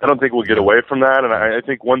cagey. I don't think we'll get away from that. And I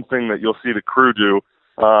think one thing that you'll see the Crew do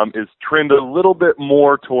is trend a little bit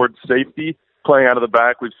more towards safety, playing out of the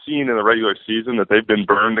back. We've seen in the regular season that they've been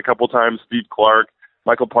burned a couple times. Steve Clark,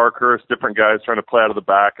 Michael Parkhurst, different guys trying to play out of the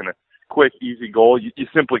back and a quick, easy goal. You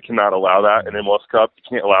simply cannot allow that in MLS Cup. You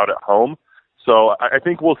can't allow it at home. So I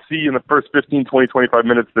think we'll see in the first 15, 20, 25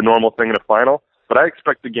 minutes the normal thing in a final. But I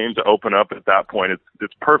expect the game to open up at that point.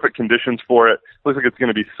 It's perfect conditions for it. Looks like it's going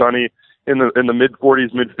to be sunny in the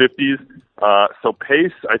mid-40s, mid-50s. So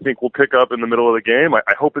pace, I think, will pick up in the middle of the game.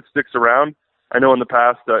 I hope it sticks around. I know in the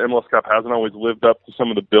past, MLS Cup hasn't always lived up to some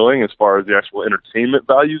of the billing as far as the actual entertainment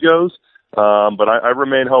value goes. But I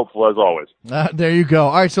remain hopeful as always. There you go.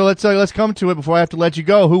 All right, so let's come to it before I have to let you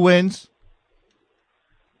go. Who wins?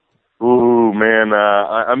 Ooh, man,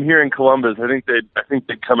 I'm here in Columbus. I think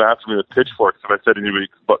they'd come after me with pitchforks if I said anybody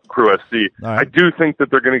but Crew SC. Right. I do think that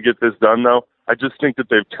they're going to get this done, though. I just think that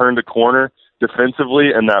they've turned a corner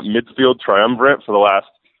defensively, and that midfield triumvirate for the last,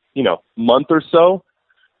 month or so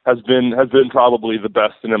has been probably the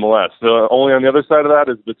best in MLS. The only on the other side of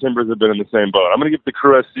that is the Timbers have been in the same boat. I'm going to give the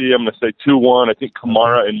Crew SC, I'm going to say 2-1. I think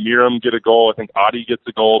Kamara and Miram get a goal. I think Adi gets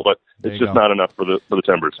a goal, but it's just not enough for the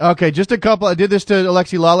Timbers. Okay, just a couple. I did this to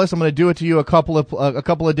Alexi Lalas. I'm going to do it to you. A couple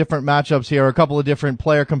of different matchups here, a couple of different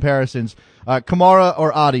player comparisons. Kamara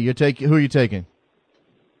or Adi? Who are you taking?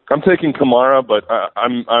 I'm taking Kamara, but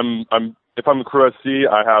if I'm the Crew SC,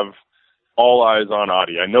 I have all eyes on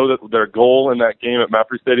Adi. I know that their goal in that game at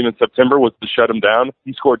Mapfre Stadium in September was to shut him down.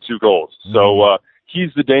 He scored 2 goals. So he's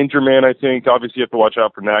the danger man, I think. Obviously, you have to watch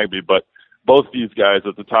out for Nagbe, but both these guys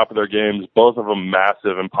at the top of their games, both of them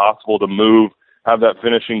massive, impossible to move, have that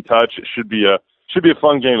finishing touch. It should be a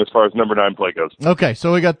fun game as far as number 9 play goes. Okay,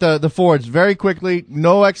 so we got the forwards. Very quickly,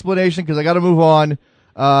 no explanation because I got to move on.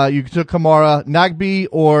 You took Kamara, Nagbe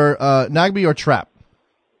or Trapp?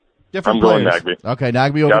 Different players. I'm going Nagbe. Okay,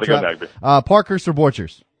 Nagbe over Trapp. Go Nagbe. Parkhurst or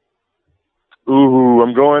Borchers? Ooh,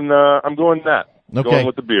 I'm going that. Okay. Going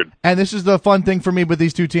with the beard. And this is the fun thing for me with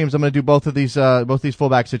these two teams. I'm going to do both these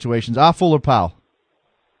fullback situations. Awful or Powell?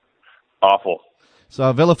 Awful.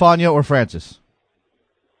 So Villafana or Francis?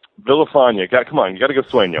 Villafana. Come on, you got to go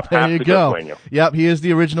Sueño. There you go. Yep, he is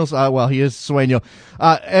the original. He is Sueño.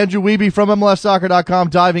 Andrew Wiebe from MLSsoccer.com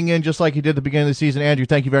diving in just like he did at the beginning of the season. Andrew,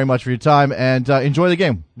 thank you very much for your time, and enjoy the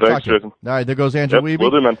game. Thanks, Jason. All right, there goes Andrew Wiebe.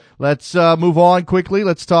 Will do, man. Let's move on quickly.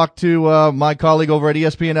 Let's talk to my colleague over at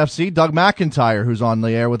ESPN FC, Doug McIntyre, who's on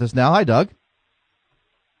the air with us now. Hi, Doug.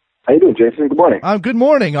 How you doing, Jason? Good morning. Good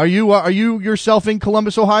morning. Are you yourself in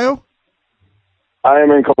Columbus, Ohio? I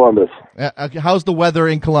am in Columbus. How's the weather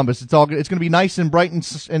in Columbus? It's going to be nice and bright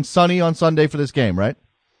and sunny on Sunday for this game, right?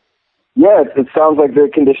 Yeah, it sounds like the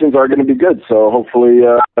conditions are going to be good. So hopefully,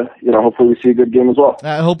 hopefully we see a good game as well.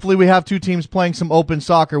 Hopefully we have two teams playing some open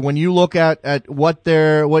soccer. When you look at what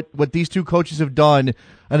these two coaches have done,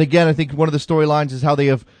 and again, I think one of the storylines is how they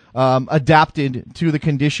have adapted to the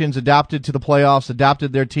conditions, adapted to the playoffs,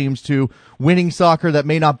 adapted their teams to winning soccer that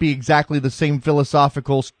may not be exactly the same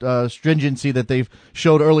philosophical stringency that they've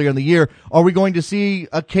showed earlier in the year. Are we going to see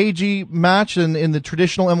a cagey match in the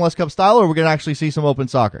traditional MLS Cup style, or are we going to actually see some open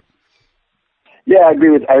soccer? Yeah, I agree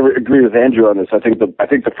with Andrew on this. I think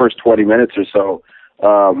the first 20 minutes or so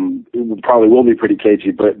probably will be pretty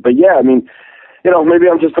cagey, but yeah, I mean, maybe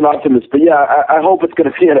I'm just an optimist, but yeah, I hope it's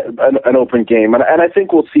going to be an open game, and I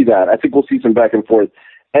think we'll see that. I think we'll see some back and forth,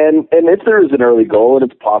 and if there is an early goal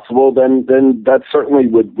and it's possible, then that certainly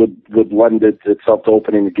would lend itself to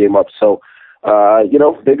opening the game up. So,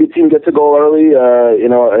 maybe a team gets a goal early,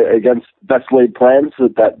 against best laid plans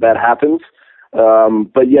that happens.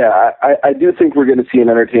 But yeah, I do think we're going to see an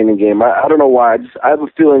entertaining game. I don't know why. I have a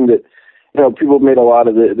feeling that, people have made a lot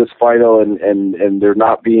of this final and they're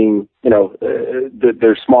not being,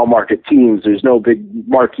 they're small market teams. There's no big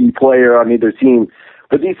marquee player on either team,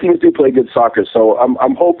 but these teams do play good soccer. So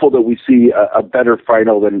I'm hopeful that we see a better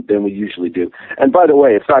final than we usually do. And by the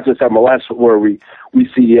way, it's not just MLS where we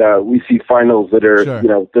see finals that are, sure,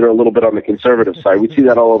 that are a little bit on the conservative side. We see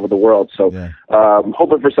that all over the world. So, yeah,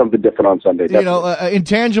 hoping for something different on Sunday.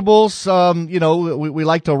 Intangibles, we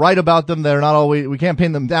like to write about them. They're not always, we can't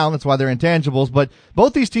pin them down. That's why they're intangibles. But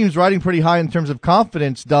both these teams riding pretty high in terms of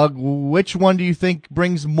confidence. Doug, which one do you think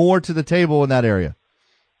brings more to the table in that area?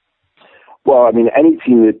 Well, I mean, any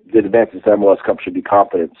team that advances to MLS Cup should be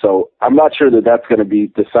confident. So I'm not sure that that's going to be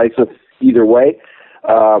decisive either way.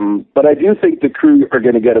 But I do think the Crew are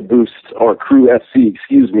going to get a boost, or Crew SC,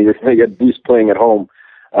 excuse me, they're going to get a boost playing at home.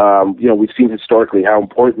 We've seen historically how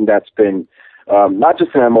important that's been, not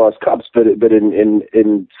just in MLS Cups, but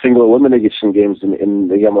in single elimination games in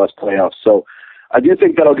the MLS playoffs. So I do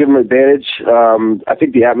think that'll give them an advantage. I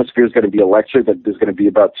think the atmosphere is going to be electric. That there's going to be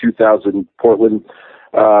about 2,000 Portland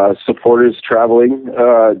supporters traveling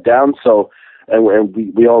down. So, and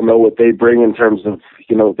we all know what they bring in terms of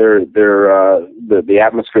the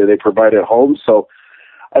atmosphere they provide at home. So,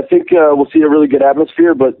 I think we'll see a really good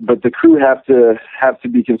atmosphere. But the Crew have to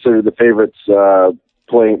be considered the favorites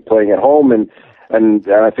playing at home, and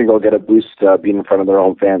I think they'll get a boost being in front of their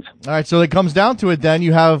own fans. All right, so it comes down to it then.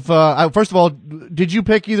 You have, first of all, did you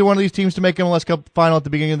pick either one of these teams to make MLS Cup final at the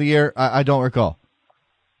beginning of the year? I don't recall.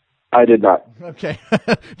 I did not. Okay.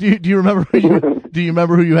 Do you remember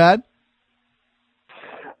who you had?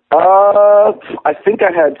 I think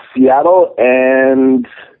I had Seattle and...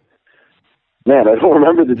 Man, I don't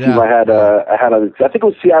remember the team I had. I think it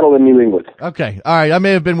was Seattle and New England. Okay, all right. I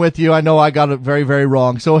may have been with you. I know I got it very, very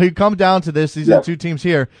wrong. So you come down to this. These are the two teams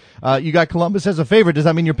here. You got Columbus as a favorite. Does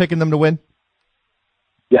that mean you're picking them to win?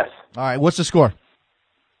 Yes. All right. What's the score?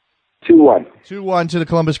 2-1. 2-1 to the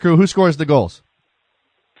Columbus Crew. Who scores the goals?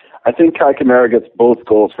 I think Kai Kamara gets both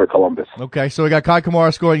goals for Columbus. Okay, so we got Kai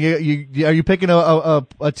Kamara scoring. Are you picking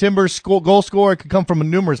a Timbers goal scorer? It could come from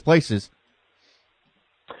numerous places.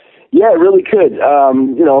 Yeah, it really could.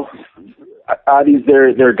 Adi's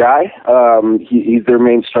their guy. He's their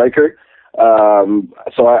main striker.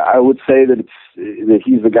 So I would say that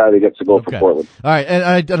he's the guy that gets the goal for Portland. All right,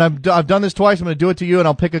 and I've done this twice. I'm going to do it to you, and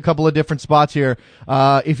I'll pick a couple of different spots here.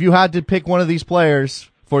 If you had to pick one of these players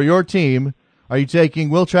for your team, are you taking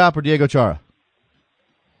Will Trapp or Diego Chara?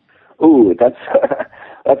 Ooh, that's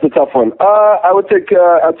a tough one. I'd take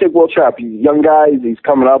Will Trapp. He's a young guy. He's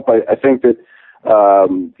coming up. I think that.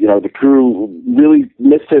 The Crew really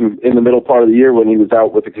missed him in the middle part of the year when he was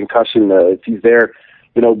out with a concussion. If he's there,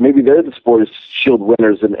 maybe they're the Supporters Shield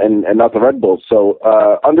winners and not the Red Bulls. So,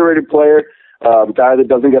 underrated player, guy that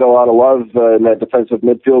doesn't get a lot of love in that defensive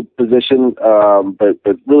midfield position,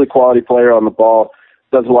 but really quality player on the ball,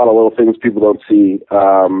 does a lot of little things people don't see,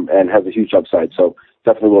 and has a huge upside. So,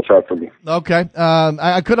 definitely will try for me. Okay.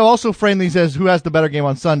 I could have also framed these as who has the better game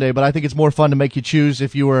on Sunday, but I think it's more fun to make you choose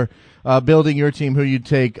if you were building your team who you'd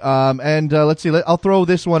take. Let's see. I'll throw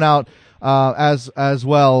this one out as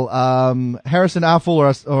well. Harrison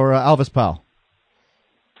Affle or Alvis Powell.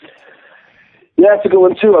 Yeah, it's a good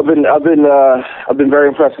one too. I've been very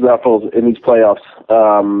impressed with Affle in these playoffs.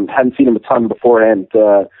 Hadn't seen him a ton beforehand,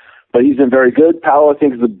 but he's been very good. Powell, I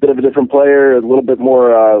think, is a bit of a different player, a little bit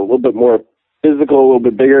more physical, a little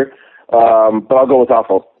bit bigger. But I'll go with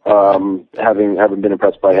Affle, having been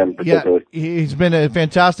impressed by him particularly. Yeah, he's been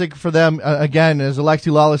fantastic for them. Again, as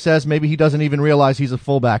Alexi Lalas says, maybe he doesn't even realize he's a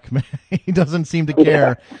fullback. He doesn't seem to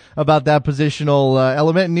care about that positional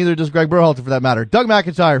element, and neither does Greg Berhalter for that matter. Doug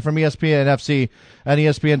McIntyre from ESPN FC and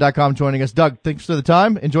ESPN.com joining us. Doug, thanks for the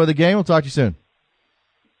time. Enjoy the game. We'll talk to you soon.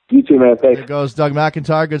 You too, man. Thanks. There goes Doug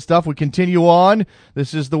McIntyre. Good stuff. We continue on.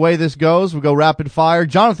 This is the way this goes. We go rapid fire.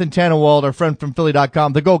 Jonathan Tannenwald, our friend from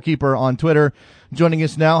Philly.com, the goalkeeper on Twitter, joining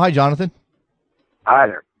us now. Hi, Jonathan. Hi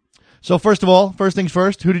there. So first of all, first things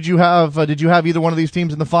first, who did you have? Did you have either one of these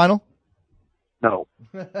teams in the final? No.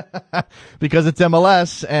 Because it's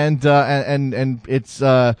MLS and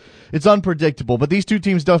it's unpredictable. But these two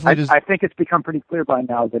teams definitely. I think it's become pretty clear by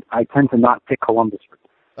now that I tend to not pick Columbus.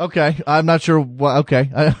 Okay, I'm not sure. Okay,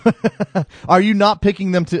 are you not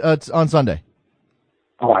picking them on Sunday?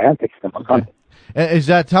 Oh, I am picking them on Sunday. Is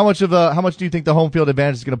that how much do you think the home field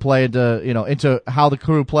advantage is going to play into how the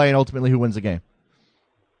Crew play and ultimately who wins the game?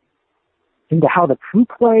 Into how the Crew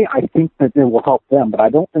play, I think that it will help them, but I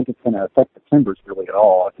don't think it's going to affect the Timbers really at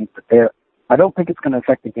all. I don't think it's going to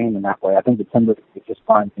affect the game in that way. I think the Timbers is just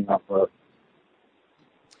fine thing off road.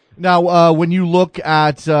 Now, when you look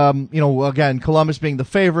at, again, Columbus being the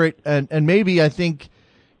favorite, and maybe I think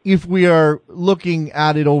if we are looking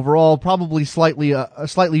at it overall, probably a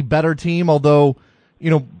slightly better team, although,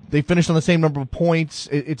 they finished on the same number of points.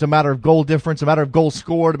 It's a matter of goal difference, a matter of goals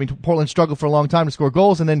scored. I mean, Portland struggled for a long time to score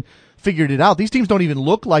goals and then figured it out. These teams don't even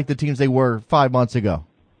look like the teams they were 5 months ago.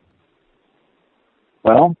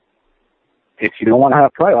 Well, if you don't want to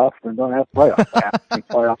have playoffs, then don't have playoffs. I think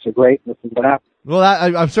playoffs are great. This is what happens. Well,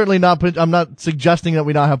 I'm certainly not. I'm not suggesting that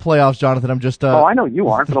we not have playoffs, Jonathan. I'm just. Oh, I know you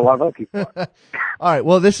aren't, but a lot of other people are. All right.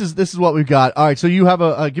 Well, this is what we've got. All right. So you have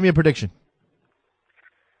give me a prediction.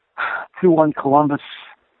 2-1 Columbus.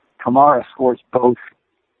 Kamara scores both.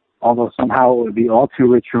 Although somehow it would be all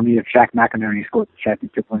too rich for me if Shaq McIntyre scores the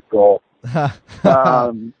championship-win goal.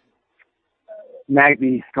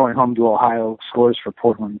 Nagby going home to Ohio scores for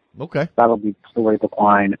Portland. Okay. That'll be the way of the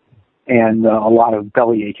line. And a lot of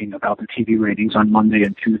belly aching about the TV ratings on Monday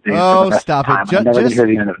and Tuesday. Oh, stop it.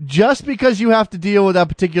 It. Just because you have to deal with that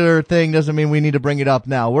particular thing doesn't mean we need to bring it up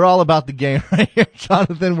now. We're all about the game right here,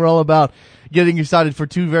 Jonathan. We're all about getting excited for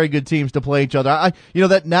two very good teams to play each other.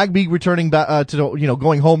 That Nagby returning back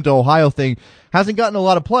going home to Ohio thing hasn't gotten a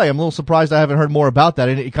lot of play. I'm a little surprised I haven't heard more about that,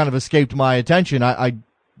 and it kind of escaped my attention. I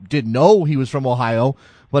didn't know he was from Ohio,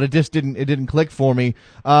 but it just didn't click for me.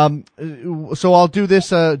 So I'll do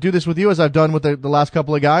this with you as I've done with the last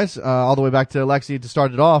couple of guys, all the way back to Alexi to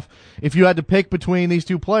start it off. If you had to pick between these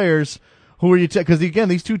two players, who are you? Because again,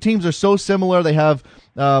 these two teams are so similar. They have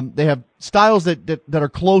styles that are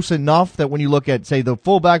close enough that when you look at, say, the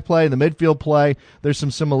fullback play and the midfield play, there's some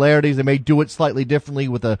similarities. They may do it slightly differently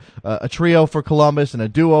with a trio for Columbus and a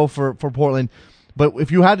duo for Portland. But if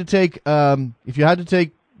you had to take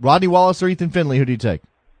Rodney Wallace or Ethan Finley, who do you take?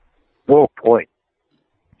 Oh boy,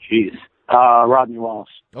 jeez, Rodney Wallace.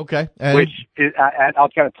 Okay, I'll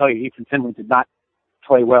kind of tell you, Ethan Finley did not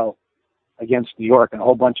play well against New York, and a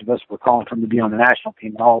whole bunch of us were calling for him to be on the national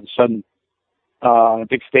team. And all of a sudden, on a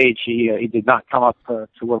big stage, he did not come up to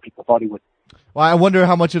where people thought he would. Well, I wonder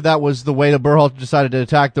how much of that was the way that Berhalter decided to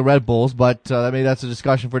attack the Red Bulls, but maybe that's a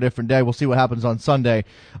discussion for a different day. We'll see what happens on Sunday.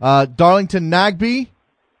 Darlington Nagbe,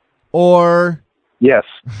 or yes,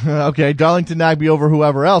 okay, Darlington Nagbe over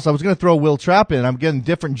whoever else. I was going to throw Will Trapp in. I'm getting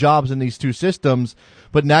different jobs in these two systems,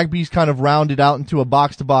 but Nagbe's kind of rounded out into a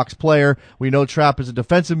box-to-box player. We know Trapp is a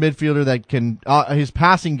defensive midfielder that can his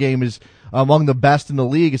passing game is among the best in the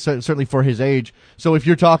league, certainly for his age. So if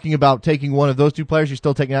you're talking about taking one of those two players, you're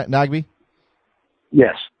still taking Nagbe?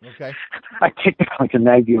 Yes. Okay. I take Darlington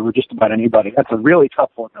Nagbe over just about anybody. That's a really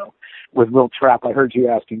tough one, though, with Will Trapp. I heard you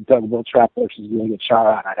asking Doug, Will Trapp versus William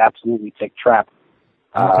Chara. I'd absolutely take Trapp.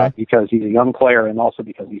 Because he's a young player and also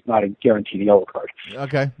because he's not a guaranteed yellow card.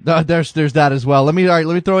 Okay, there's that as well. Let me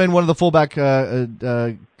throw in one of the fullback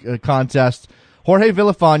contests. Jorge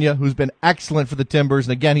Villafana, who's been excellent for the Timbers,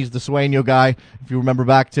 and again, he's the Sueño guy. If you remember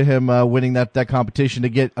back to him winning that competition to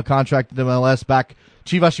get a contract at MLS back,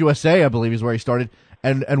 Chivas USA, I believe, is where he started,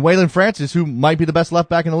 and Waylon Francis, who might be the best left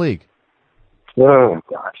back in the league. Oh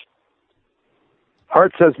gosh,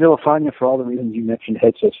 heart says Villafana for all the reasons you mentioned.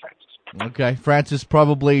 Head says Francis. Okay, Francis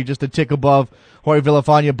probably just a tick above Jorge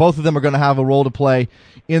Villafana. Both of them are going to have a role to play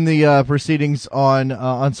in the proceedings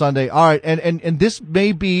on Sunday. All right, and this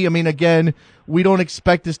may be, I mean, again, we don't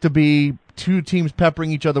expect this to be two teams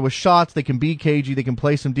peppering each other with shots. They can be cagey. They can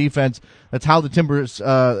play some defense. That's how the Timbers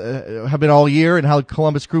have been all year and how the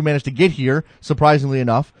Columbus Crew managed to get here, surprisingly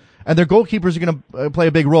enough. And their goalkeepers are going to play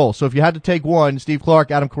a big role. So if you had to take one, Steve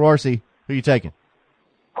Clark, Adam Carosi, who are you taking?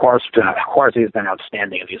 Quarcy has been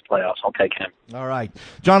outstanding in these playoffs. I'll take him. All right.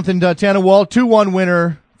 Jonathan Tannenwald, 2-1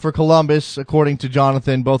 winner for Columbus, according to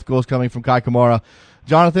Jonathan. Both goals coming from Kai Kamara.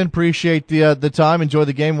 Jonathan, appreciate the time. Enjoy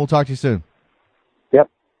the game. We'll talk to you soon. Yep.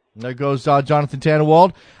 There goes Jonathan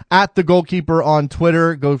Tannenwald at the goalkeeper on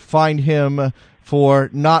Twitter. Go find him for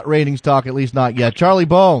not ratings talk, at least not yet. Charlie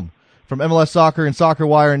Boehm from MLS Soccer and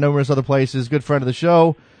SoccerWire and numerous other places. Good friend of the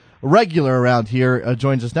show. Regular around here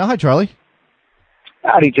joins us now. Hi, Charlie.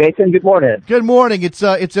 Howdy, Jason. Good morning. Good morning. It's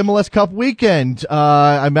MLS Cup weekend.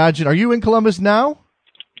 I imagine. Are you in Columbus now?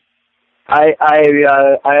 I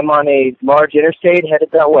am on a large interstate headed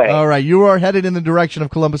that way. All right. You are headed in the direction of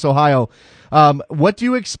Columbus, Ohio. What do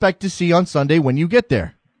you expect to see on Sunday when you get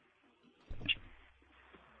there?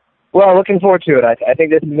 Well, looking forward to it. I think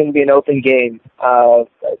this is going to be an open game.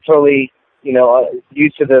 Totally,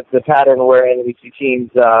 used to the pattern wherein we see teams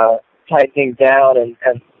tighten things down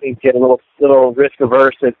and things get a little risk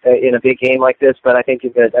averse in a big game like this. But I think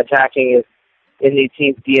that attacking is in these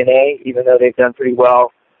teams' DNA, even though they've done pretty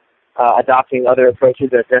well adopting other approaches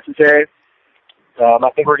as necessary. I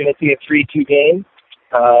think we're going to see a 3-2 game,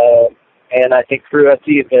 and I think Crew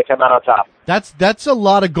FC is going to come out on top. That's a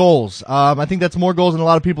lot of goals. I think that's more goals than a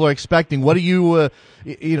lot of people are expecting. What are you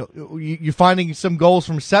finding some goals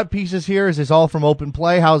from set pieces here? Is this all from open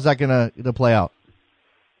play? How is that going to play out?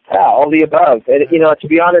 Yeah, all the above. And, to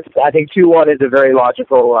be honest, I think 2-1 is a very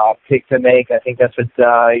logical pick to make. I think that's what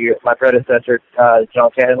my predecessor, John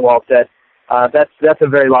Tannenwald, said. That's a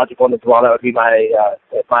very logical one as well. That would be my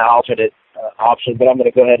alternate option. But I'm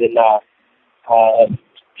going to go ahead and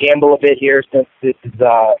gamble a bit here since this is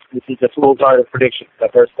a fool's art of prediction in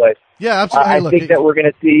the first place. Yeah, absolutely. I think that we're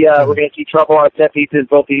going to see trouble on set pieces.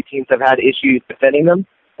 Both these teams have had issues defending them,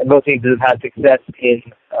 and both teams have had success in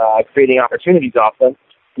creating opportunities off them.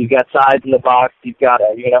 You've got size in the box. You're going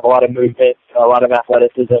to have a lot of movement, a lot of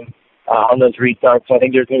athleticism on those restarts. So I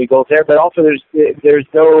think there's going to be goals there. But also there's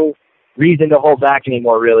no reason to hold back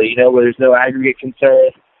anymore, really. Where there's no aggregate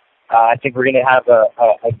concern. I think we're going to have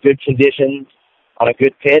a good conditions on a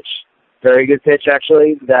good pitch, very good pitch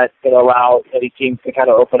actually, that's going to allow these teams to kind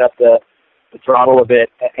of open up the throttle a bit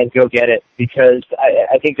and go get it. Because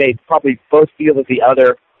I think they probably both feel that the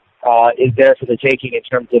other is there for the taking in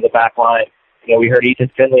terms of the back line. You know, we heard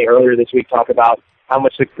Ethan Finley earlier this week talk about how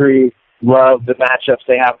much the Crew love the matchups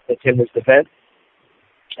they have with the Timbers defense.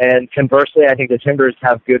 And conversely, I think the Timbers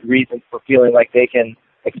have good reasons for feeling like they can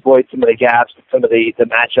exploit some of the gaps, some of the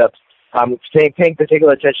matchups. Paying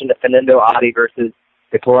particular attention to Fernando Adi versus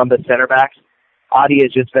the Columbus center backs. Adi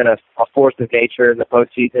has just been a force of nature in the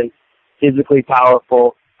postseason. Physically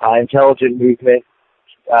powerful, intelligent movement,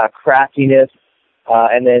 craftiness,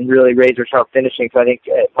 and then really razor-sharp finishing. So I think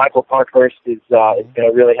Michael Parkhurst is going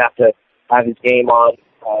to really have to have his game on,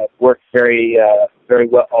 work very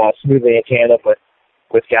well, smoothly in tandem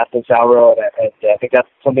with Gaston Salro, and I think that's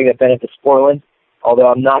something that benefits Portland,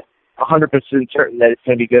 although I'm not 100% certain that it's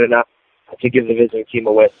going to be good enough to give the visiting team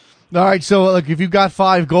a win. All right, so look, if you've got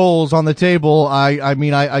 5 goals on the table, I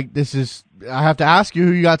have to ask you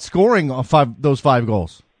who you got scoring on those 5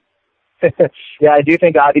 goals. Yeah, I do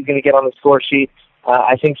think Adi's going to get on the score sheet.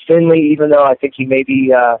 I think Finley, even though I think he may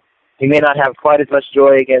not have quite as much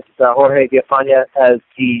joy against Jorge Villafaña as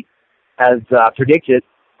he has predicted,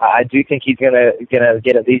 I do think he's going to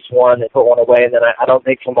get at least one and put one away, and then I don't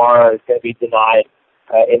think Kamara is going to be denied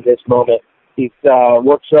in this moment. He's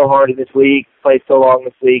worked so hard in this league, played so long in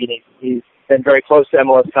this league, and he's been very close to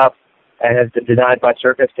MLS Cup and has been denied by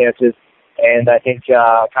circumstances. And I think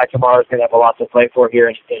Kai Kamara is going to have a lot to play for here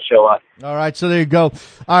and show up. All right, so there you go.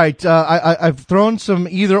 All right, I've thrown some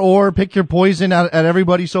either or, pick your poison at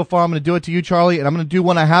everybody so far. I'm going to do it to you, Charlie, and I'm going to do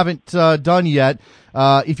one I haven't done yet.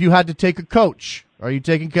 If you had to take a coach, are you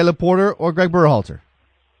taking Caleb Porter or Greg Berhalter?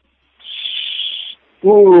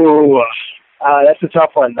 Ooh, that's a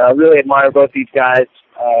tough one. I really admire both these guys.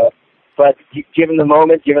 But given the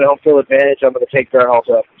moment, given home field advantage, I'm going to take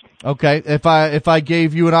Berhalter. Okay, if I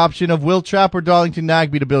gave you an option of Will Trapp or Darlington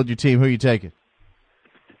Nagbe to build your team, who are you taking?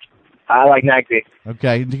 I like Nagbe.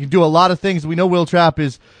 Okay, you can do a lot of things. We know Will Trapp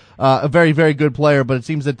is a very, very good player, but it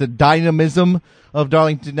seems that the dynamism of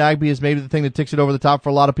Darlington Nagbe is maybe the thing that ticks it over the top for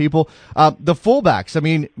a lot of people. The fullbacks, I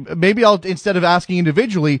mean, maybe instead of asking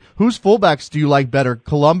individually, whose fullbacks do you like better?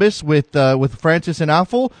 Columbus with Francis and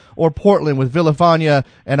Affel, or Portland with Villafaña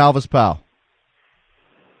and Alves Pau?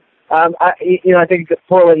 I think that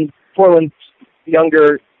Portland's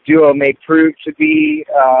younger duo may prove to be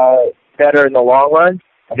better in the long run.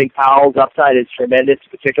 I think Powell's upside is tremendous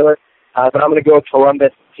in particular. But I'm going to go with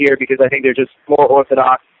Columbus here because I think they're just more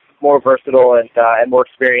orthodox, more versatile, and more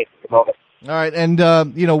experienced at the moment. All right, and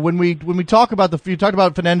when we talk about you talked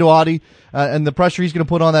about Fernando Adi and the pressure he's going to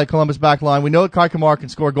put on that Columbus back line. We know that Kai Kamara can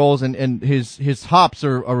score goals, and his hops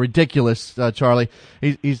are ridiculous. Charlie,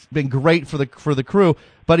 he's been great for the Crew,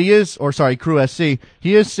 but Crew SC.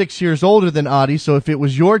 He is 6 years older than Adi. So if it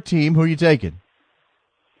was your team, who are you taking?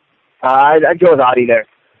 I'd go with Adi there.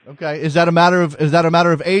 Okay, is that a matter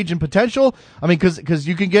of age and potential? I mean, because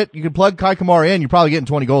you can plug Kai Kamara in, you're probably getting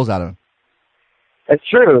 20 goals out of him. It's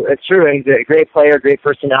true. He's a great player, great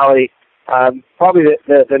personality. Probably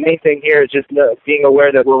the main thing here is just being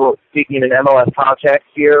aware that we're speaking in an MLS context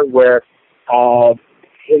here, where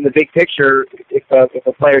in the big picture, if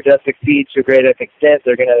a player does succeed to a great extent,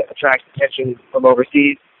 they're going to attract attention from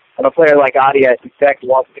overseas. And a player like Adi, I suspect,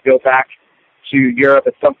 wants to go back to Europe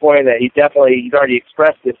at some point. That he's already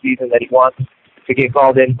expressed this season that he wants to get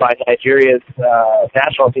called in by Nigeria's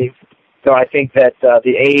national team. So I think that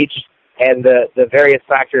the age and the various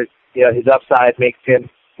factors, his upside makes him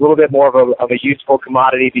a little bit more of a useful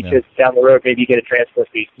commodity because down the road maybe you get a transfer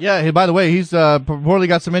fee. Yeah, hey, by the way, he's reportedly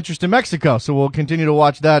got some interest in Mexico, so we'll continue to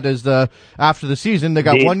watch that as after the season. They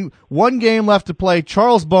got one game left to play.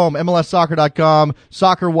 Charles Boehm, MLSsoccer.com,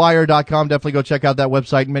 SoccerWire.com. Definitely go check out that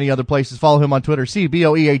website and many other places. Follow him on Twitter,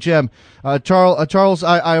 CBOEHM. Charles,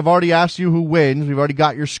 I've already asked you who wins. We've already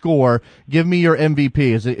got your score. Give me your MVP.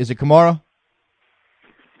 Is it Kamara?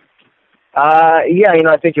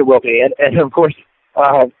 I think it will be. And of course,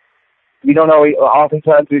 we don't know.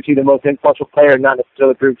 Oftentimes we see the most influential player not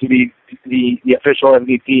necessarily prove to be the official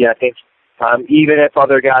MVP. I think even if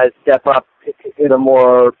other guys step up in a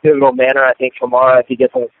more pivotal manner, I think Kamara, if he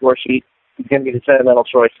gets on the score sheet, he's going to be the sentimental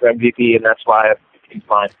choice for MVP, and that's why he's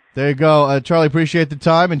fine. There you go. Charlie, appreciate the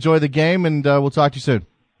time. Enjoy the game, and we'll talk to you soon.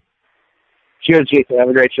 Cheers, Jason. Have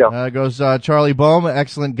a great show. Goes Charlie Boehm,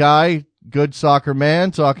 excellent guy. Good soccer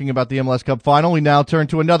man, talking about the MLS Cup final. We now turn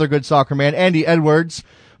to another good soccer man, Andy Edwards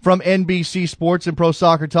from NBC Sports and Pro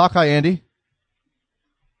Soccer Talk. Hi, Andy.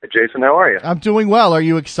 Hey, Jason, how are you? I'm doing well. Are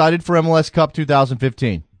you excited for MLS Cup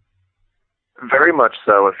 2015? Very much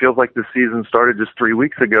so. It feels like the season started just 3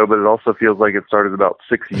 weeks ago, but it also feels like it started about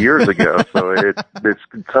 6 years ago. So it's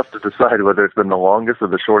tough to decide whether it's been the longest or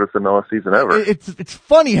the shortest MLS season ever. It's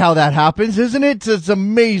funny how that happens, isn't it? It's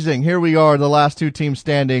amazing. Here we are, the last two teams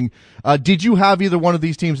standing. Did you have either one of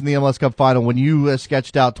these teams in the MLS Cup final when you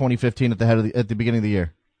sketched out 2015 at the beginning of the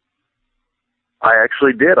year? I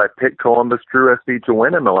actually did. I picked Columbus Crew SC to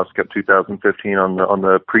win MLS Cup 2015 on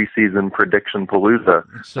the preseason prediction palooza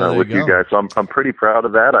with you guys. So I'm pretty proud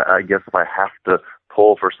of that. I guess if I have to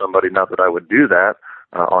pull for somebody, not that I would do that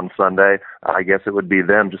on Sunday, I guess it would be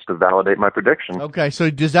them just to validate my prediction. Okay, so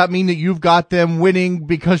does that mean that you've got them winning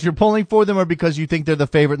because you're pulling for them, or because you think they're the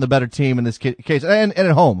favorite and the better team in this case, and at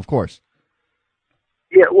home, of course?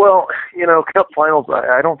 Yeah, well, Cup finals,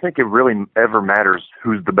 I don't think it really ever matters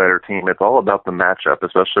who's the better team. It's all about the matchup,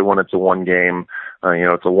 especially when it's a one game,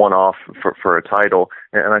 it's a one-off for a title.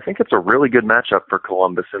 And I think it's a really good matchup for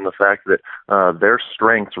Columbus in the fact that their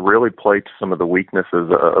strengths really play to some of the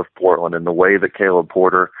weaknesses of Portland, and the way that Caleb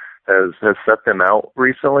Porter has set them out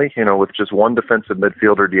recently, with just one defensive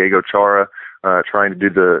midfielder, Diego Chara, trying to do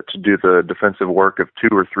the defensive work of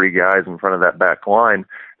two or three guys in front of that back line.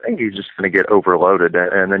 I think he's just going to get overloaded,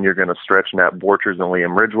 and then you're going to stretch Nat Borchers and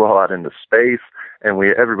Liam Ridgewell out into space, and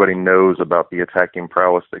everybody knows about the attacking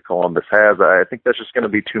prowess that Columbus has. I think that's just going to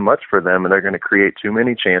be too much for them, and they're going to create too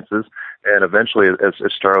many chances, and eventually, as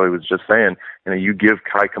Charlie was just saying, you give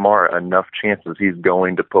Kai Kamara enough chances, he's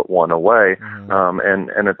going to put one away,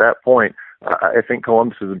 and at that point, I think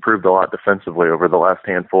Columbus has improved a lot defensively over the last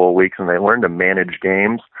handful of weeks, and they learned to manage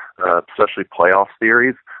games, especially playoff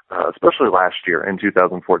series, especially last year in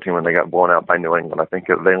 2014 when they got blown out by New England. I think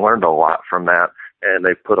they learned a lot from that, and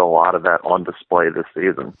they put a lot of that on display this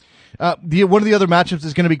season. One of the other matchups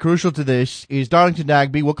that's going to be crucial to this is Darlington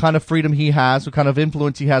Nagbe, what kind of freedom he has, what kind of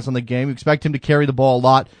influence he has on the game. You expect him to carry the ball a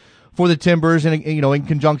lot for the Timbers, and in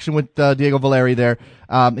conjunction with Diego Valeri there.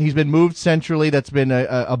 He's been moved centrally. That's been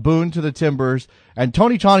a boon to the Timbers. And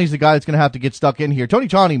Tony Tchani's the guy that's going to have to get stuck in here. Tony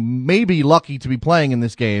Tchani may be lucky to be playing in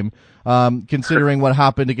this game, considering what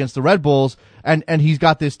happened against the Red Bulls, and he's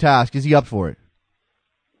got this task. Is he up for it?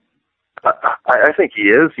 I think he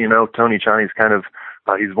is. Tony Tchani's kind of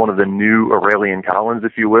he's one of the new Aurelian Collins,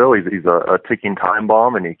 if you will. He's a ticking time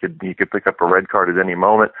bomb, and he could pick up a red card at any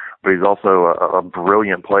moment. But he's also a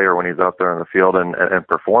brilliant player when he's out there in the field and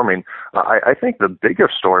performing. I think the bigger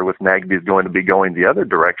story with Nagbe is going to be going the other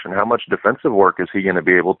direction. How much defensive work is he going to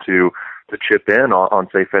be able to chip in on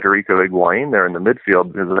say, Federico Higuain there in the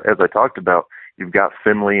midfield? Because as I talked about, you've got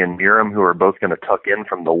Finley and Miram, who are both going to tuck in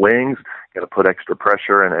from the wings, going to put extra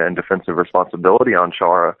pressure and defensive responsibility on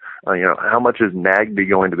Chara. How much is Nagbe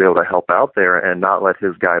going to be able to help out there and not let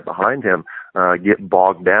his guy behind him get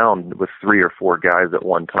bogged down with three or four guys at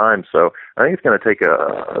one time? So I think it's going to take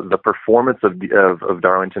the performance of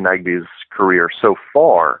Darlington Nagbe's career so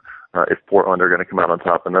far. If Portland are going to come out on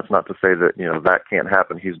top, and that's not to say that that can't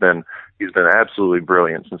happen. He's been absolutely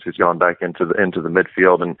brilliant since he's gone back into the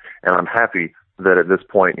midfield, and I'm happy that at this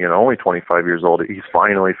point, only 25 years old, he's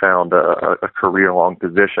finally found a career-long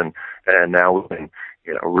position, and now we can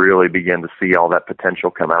really begin to see all that potential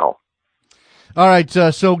come out. All right,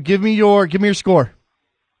 so give me your score.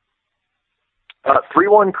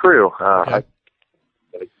 3-1 Crew. Okay.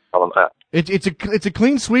 It's a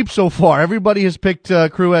clean sweep so far. Everybody has picked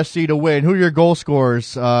Crew SC to win. Who are your goal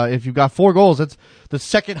scorers? If you've got 4 goals, that's the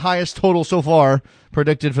second highest total so far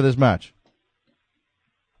predicted for this match.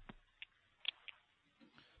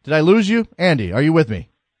 Did I lose you? Andy, are you with me?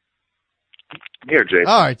 Here, Jason.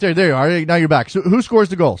 All right, there you are. Now you're back. So who scores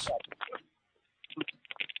the goals?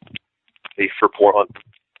 For Portland.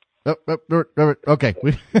 Okay.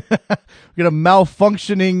 We got a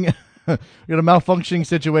malfunctioning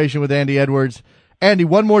situation with Andy Edwards. Andy,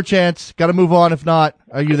 one more chance. Got to move on. If not,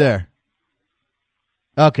 are you there?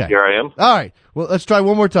 Okay. Here I am. All right. Well, let's try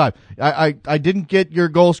one more time. I didn't get your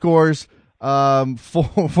goal scores for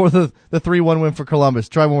the 3-1 win for Columbus.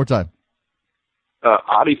 Try one more time.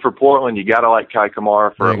 Adi for Portland, you got to like Kai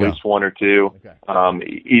Kamara for at least one or two. Okay.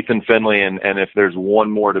 Ethan Finley, and if there's one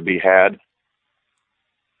more to be had,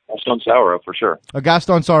 Gaston Sauro for sure.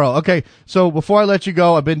 Gaston Sauro. Okay, so before I let you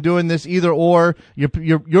go, I've been doing this either or.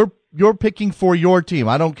 You're picking for your team.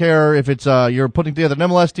 I don't care if it's you're putting together an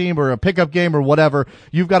MLS team or a pickup game or whatever.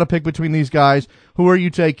 You've got to pick between these guys. Who are you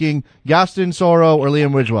taking, Gaston Sauro or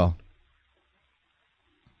Liam Ridgewell?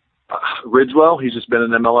 Ridgewell, he's just been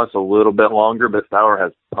in MLS a little bit longer, but Sauer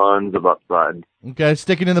has tons of upside. Okay,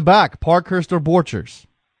 sticking in the back, Parkhurst or Borchers?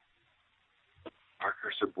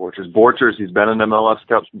 Parkhurst or Borchers? Borchers, he's been in MLS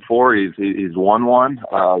Cups before. He's won one,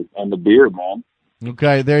 and the beard, man.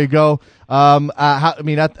 Okay, there you go.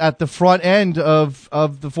 At the front end of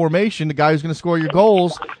the formation, the guy who's going to score your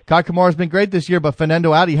goals, Kai Kamara's been great this year, but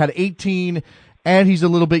Fernando Adi had 18, and he's a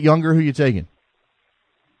little bit younger. Who you taking?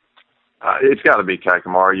 It's got to be Kai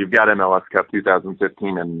Kamara. You've got MLS Cup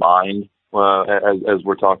 2015 in mind as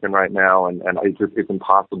we're talking right now, and it's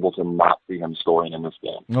impossible to not see him scoring in this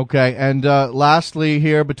game. Okay, and lastly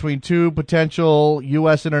here, between two potential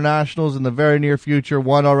U.S. internationals in the very near future,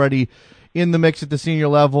 one already in the mix at the senior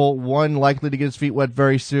level, one likely to get his feet wet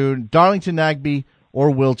very soon, Darlington Nagbe or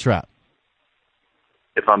Will Trapp?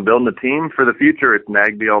 If I'm building a team for the future, it's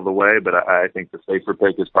Nagbe all the way, but I think the safer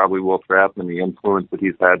pick is probably Will Trapp and the influence that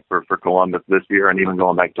he's had for Columbus this year and even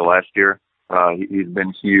going back to last year. He's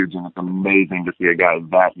been huge, and it's amazing to see a guy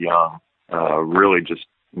that young really just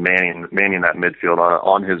manning that midfield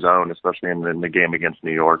on his own, especially in the game against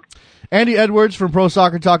New York. Andy Edwards from Pro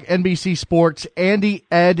Soccer Talk, NBC Sports, Andy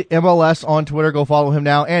Ed MLS on Twitter. Go follow him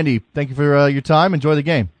now. Andy, thank you for your time. Enjoy the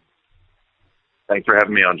game. Thanks for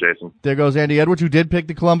having me on, Jason. There goes Andy Edwards, who did pick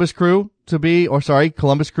the Columbus Crew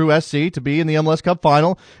Columbus Crew SC to be in the MLS Cup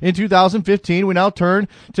final in 2015. We now turn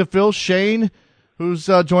to Phil Schoen, who's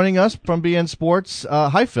joining us from BeIN Sports.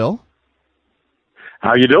 Hi, Phil.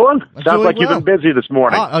 How you doing? Sounds like well. You've been busy this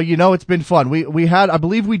morning. It's been fun. I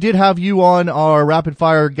believe we did have you on our Rapid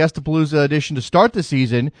Fire Guestapalooza edition to start the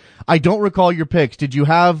season. I don't recall your picks. Did you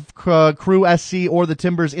have Crew SC or the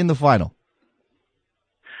Timbers in the final?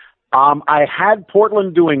 I had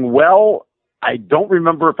Portland doing well. I don't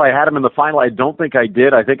remember if I had them in the final. I don't think I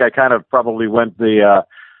did. I think I kind of probably went the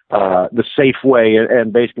safe way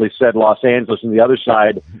and basically said Los Angeles on the other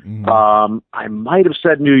side. I might have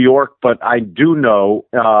said New York, but I do know,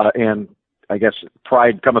 and I guess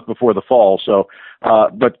pride cometh before the fall. So,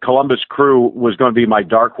 but Columbus Crew was going to be my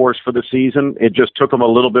dark horse for the season. It just took them a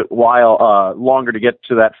little bit longer to get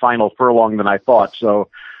to that final furlong than I thought. So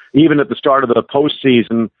even at the start of the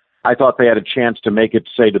postseason, I thought they had a chance to make it,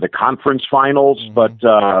 say, to the conference finals. But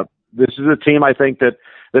this is a team, I think, that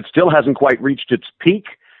still hasn't quite reached its peak.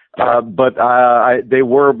 But they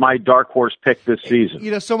were my dark horse pick this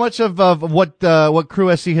season. So much of what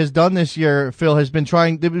Crew SC has done this year, Phil, they've been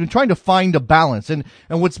trying to find a balance. And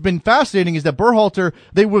what's been fascinating is that Berhalter,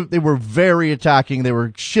 they were very attacking. They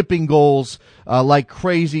were shipping goals like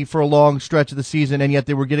crazy for a long stretch of the season, and yet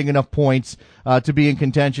they were getting enough points to be in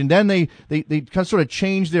contention. Then they kind of sort of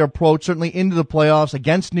changed their approach, certainly into the playoffs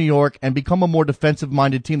against New York, and become a more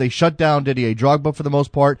defensive-minded team. They shut down Didier Drogba for the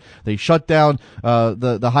most part. They shut down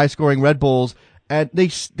the high-scoring Red Bulls, and they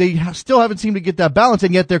still haven't seemed to get that balance,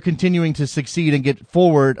 and yet they're continuing to succeed and get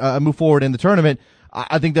forward, move forward in the tournament.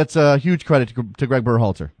 I think that's a huge credit to Greg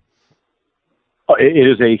Berhalter. It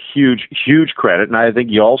is a huge, huge credit, and I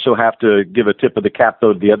think you also have to give a tip of the cap,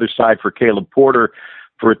 though, to the other side for Caleb Porter,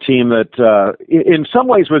 for a team that in some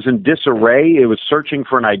ways was in disarray. It was searching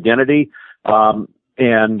for an identity,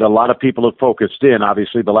 and a lot of people have focused in,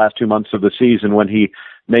 obviously, the last 2 months of the season when he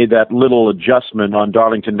made that little adjustment on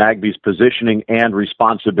Darlington Nagbe's positioning and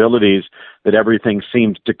responsibilities that everything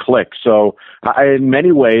seemed to click. So in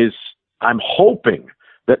many ways, I'm hoping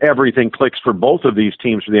that everything clicks for both of these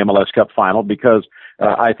teams for the MLS Cup final, because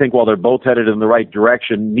I think while they're both headed in the right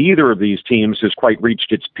direction, neither of these teams has quite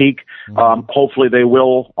reached its peak. Hopefully they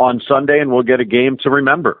will on Sunday, and we'll get a game to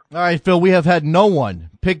remember. All right, Phil, we have had no one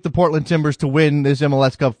pick the Portland Timbers to win this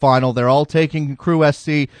MLS Cup final. They're all taking Crew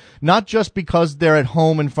SC, not just because they're at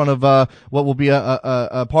home in front of what will be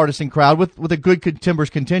a partisan crowd with a good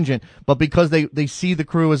Timbers contingent, but because they see the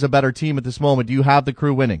Crew as a better team at this moment. Do you have the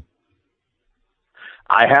Crew winning?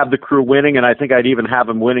 I have the Crew winning, and I think I'd even have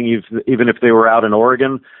them winning even if they were out in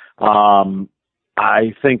Oregon.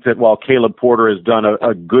 I think that while Caleb Porter has done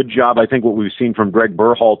a good job, I think what we've seen from Greg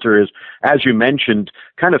Berhalter is, as you mentioned,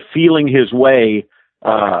 kind of feeling his way,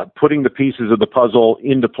 putting the pieces of the puzzle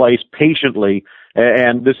into place patiently,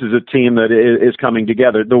 and this is a team that is coming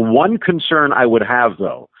together. The one concern I would have,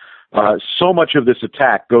 though, so much of this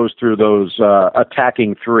attack goes through those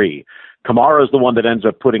attacking three. Kamara is the one that ends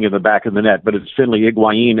up putting in the back of the net, but it's Finley,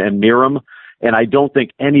 Higuain, and Miram, and I don't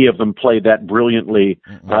think any of them played that brilliantly,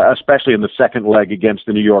 especially in the second leg against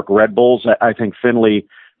the New York Red Bulls. I think Finley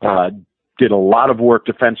did a lot of work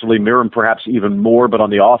defensively, Miram perhaps even more, but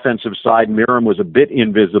on the offensive side, Miram was a bit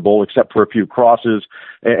invisible except for a few crosses,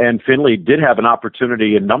 and Finley did have an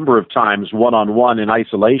opportunity a number of times one-on-one in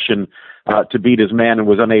isolation to beat his man and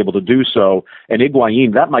was unable to do so. And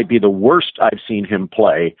Higuain, that might be the worst I've seen him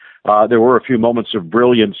play. There were a few moments of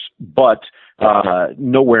brilliance, but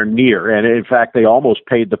nowhere near. And in fact, they almost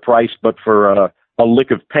paid the price, but for a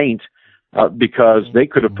lick of paint, because they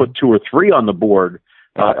could have put 2 or 3 on the board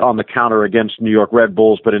on the counter against New York Red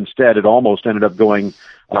Bulls, but instead it almost ended up going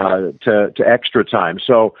to extra time.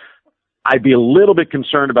 So I'd be a little bit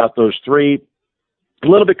concerned about those three. A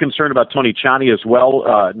little bit concerned about Tony Tchani as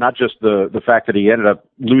well, not just the fact that he ended up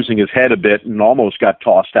losing his head a bit and almost got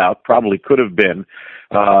tossed out, probably could have been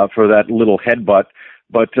for that little headbutt,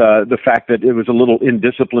 but the fact that it was a little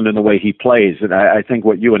indisciplined in the way he plays. And I think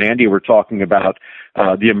what you and Andy were talking about,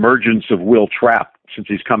 the emergence of Will Trapp since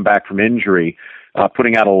he's come back from injury,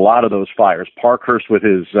 putting out a lot of those fires. Parkhurst with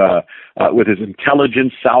his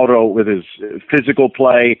intelligence, Sauro with his physical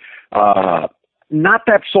play, not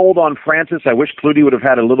that sold on Francis. I wish Cloutey would have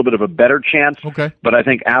had a little bit of a better chance. Okay. But I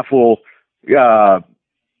think Affel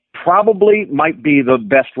probably might be the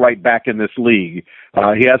best right back in this league.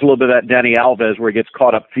 He has a little bit of that Danny Alves where he gets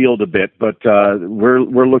caught up field a bit, but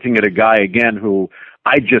we're looking at a guy again who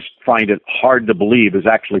I just find it hard to believe is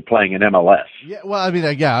actually playing in MLS. Yeah, well, I mean,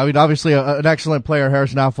 obviously an excellent player,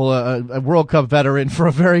 Harrison Affel, a World Cup veteran for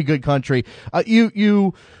a very good country.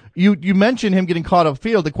 You mentioned him getting caught up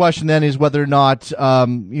field. The question then is whether or not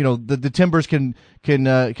the Timbers can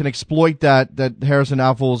exploit that Harrison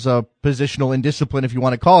Affel's positional indiscipline, if you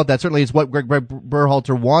want to call it that. Certainly, it's what Greg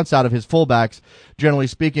Berhalter wants out of his fullbacks, generally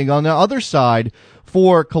speaking. On the other side,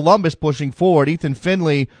 for Columbus pushing forward, Ethan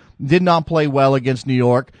Finley did not play well against New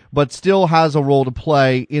York, but still has a role to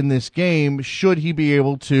play in this game. Should he be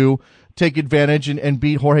able to take advantage and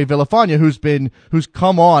beat Jorge Villafaña, who's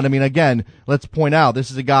come on. I mean, again, let's point out,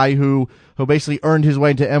 this is a guy who basically earned his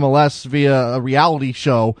way into MLS via a reality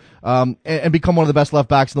show, and become one of the best left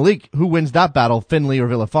backs in the league. Who wins that battle, Finley or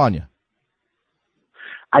Villafaña?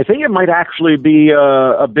 I think it might actually be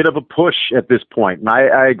a bit of a push at this point. And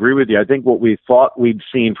I agree with you. I think what we thought we'd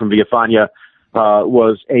seen from Villafaña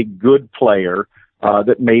was a good player,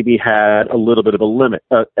 that maybe had a little bit of a limit,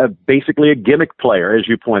 basically a gimmick player, as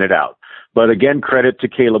you pointed out. But again, credit to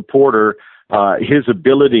Caleb Porter, his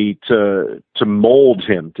ability to mold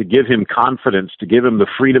him, to give him confidence, to give him the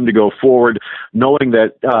freedom to go forward, knowing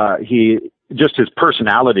that his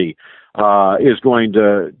personality is going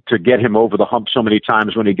to get him over the hump so many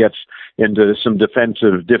times when he gets into some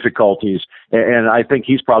defensive difficulties. And I think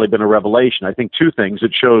he's probably been a revelation. I think two things.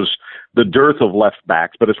 It shows the dearth of left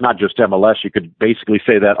backs, but it's not just MLS. You could basically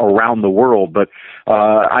say that around the world. But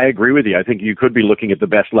I agree with you. I think you could be looking at the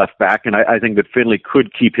best left back, and I think that Finley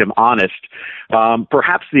could keep him honest.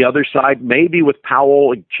 Perhaps the other side, maybe with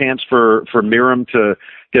Powell, a chance for Miram to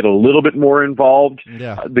get a little bit more involved.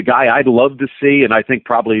 Yeah. The guy I'd love to see, and I think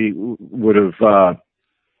probably would have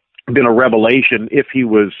been a revelation if he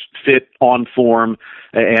was fit, on form,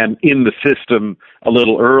 and in the system a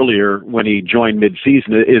little earlier when he joined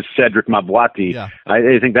mid-season, is Cedric Mabwati. Yeah.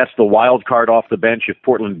 I think that's the wild card off the bench. If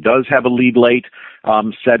Portland does have a lead late,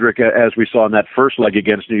 Cedric, as we saw in that first leg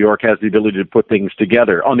against New York, has the ability to put things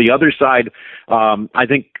together. On the other side, I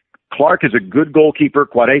think Clark is a good goalkeeper.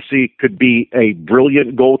 Quaresi could be a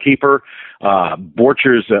brilliant goalkeeper.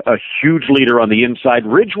 Borcher's a huge leader on the inside.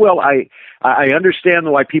 Ridgewell, I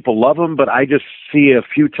understand why people love him, but I just see a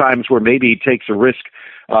few times where maybe he takes a risk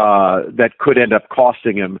that could end up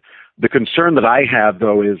costing him. The concern that I have,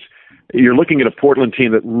 though, is you're looking at a Portland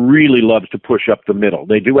team that really loves to push up the middle.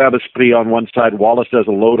 They do have Esprit on one side. Wallace does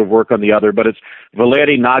a load of work on the other, but it's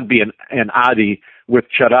Valeri, Nagbe, and Adi with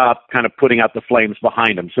Charap kind of putting out the flames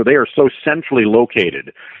behind him. So they are so centrally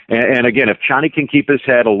located. And again, if Tchani can keep his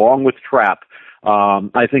head along with Trapp,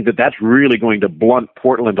 I think that's really going to blunt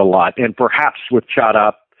Portland a lot. And perhaps with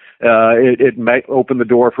Charap, it might open the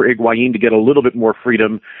door for Higuain to get a little bit more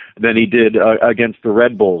freedom than he did against the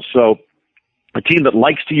Red Bulls. So a team that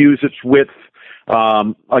likes to use its width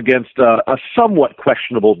against a somewhat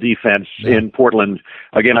questionable defense in Portland.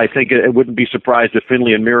 Again, I think it wouldn't be surprised if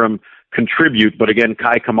Finley and Miram contribute, but again,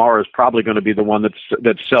 Kai Kamara is probably going to be the one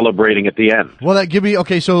that's celebrating at the end. Well, that give me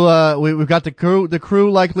okay. So we've got the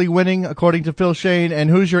crew likely winning according to Phil Schoen. And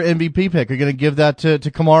who's your MVP pick? Are you going to give that to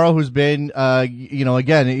Kamara, who's been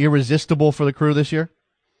again irresistible for the crew this year?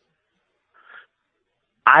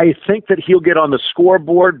 I think that he'll get on the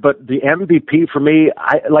scoreboard, but the MVP for me,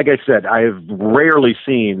 like I said, I've rarely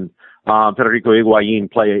seen Federico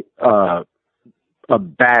Higuain play a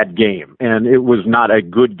bad game, and it was not a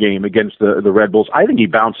good game against the Red Bulls. I think he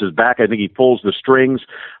bounces back. I think he pulls the strings,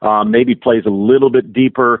 maybe plays a little bit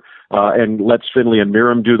deeper, and lets Finley and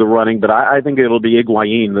Miram do the running. But I think it'll be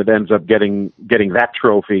Higuain that ends up getting that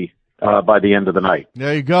trophy by the end of the night.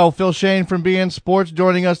 There you go. Phil Schoen from BeIN Sports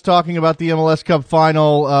joining us talking about the MLS Cup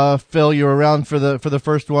final. Phil, you were around for the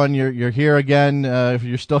first one. You're here again. If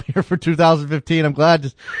you're still here for 2015, I'm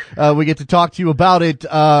glad we get to talk to you about it.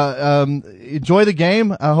 Enjoy the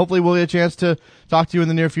game. Hopefully we'll get a chance to talk to you in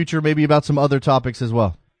the near future, maybe about some other topics as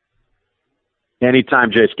well. Anytime,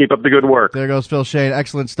 Jace. Keep up the good work. There goes Phil Schoen.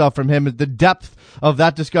 Excellent stuff from him. The depth of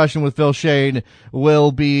that discussion with Phil Schoen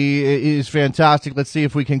is fantastic. Let's see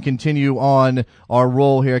if we can continue on our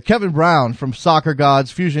roll here. Kevin Brown from Soccer Gods,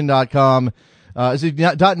 Fusion.com. Is it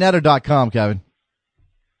 .net or .com, Kevin?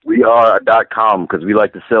 We are a .com because we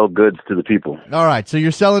like to sell goods to the people. All right, so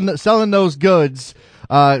you're selling those goods.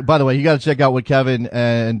 By the way, you got to check out what Kevin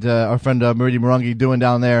and our friend Muridi Morongi doing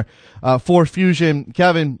down there for Fusion.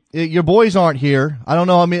 Kevin, your boys aren't here. I don't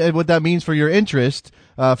know what that means for your interest.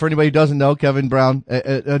 For anybody who doesn't know, Kevin Brown,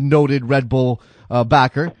 a noted Red Bull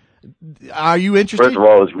backer. Are you interested? First of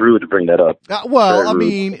all, it's rude to bring that up. I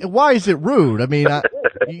mean, why is it rude? I mean,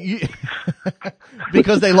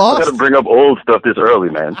 because they lost. I got to bring up old stuff this early,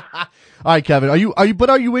 man. All right, Kevin. Are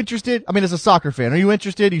you interested? I mean, as a soccer fan, are you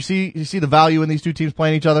interested? You see the value in these two teams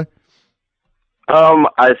playing each other?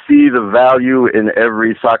 I see the value in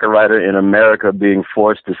every soccer writer in America being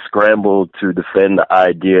forced to scramble to defend the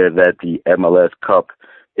idea that the MLS Cup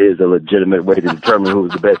is a legitimate way to determine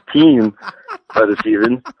who's the best team for the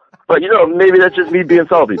season. But, maybe that's just me being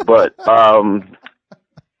salty. But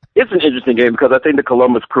it's an interesting game because I think the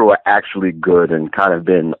Columbus Crew are actually good and kind of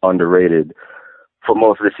been underrated for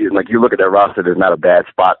most of the season. Like, you look at their roster, there's not a bad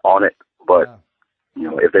spot on it. But,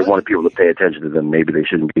 if they wanted people to pay attention to them, maybe they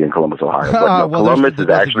shouldn't be in Columbus, Ohio. But Columbus is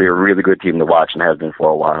actually a really good team to watch and has been for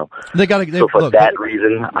a while. So for that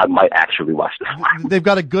reason, I might actually watch this one. They've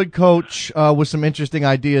got a good coach with some interesting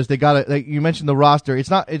ideas. They got you mentioned the roster. It's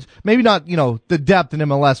maybe not the depth in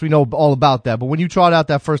MLS. We know all about that. But when you trot out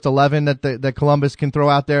that first 11 that Columbus can throw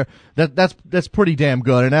out there, that's pretty damn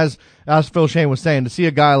good. And as Phil Schoen was saying, to see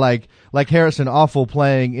a guy like Harrison Awful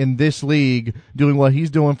playing in this league, doing what he's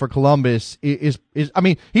doing for Columbus is I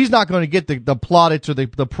mean, he's not going to get the plaudits or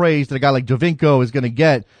the praise that a guy like Jovinko is going to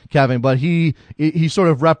get, Kevin, but he sort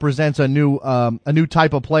of represents a new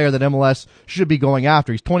type of player that MLS should be going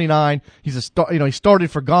after. He's 29. He's he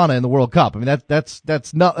started for Ghana in the World Cup. I mean,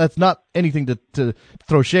 that's not anything to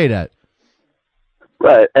throw shade at.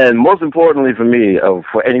 Right. And most importantly for me,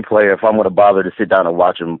 for any player, if I'm going to bother to sit down and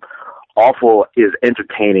watch him, Awful is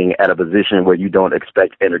entertaining at a position where you don't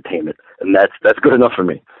expect entertainment, and that's good enough for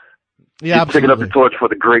me. Yeah, he's picking up the torch for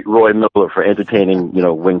the great Roy Miller for entertaining,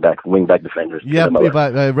 wingback defenders. Yeah,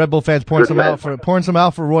 Red Bull fans pouring some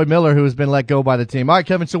out for Roy Miller, who has been let go by the team. All right,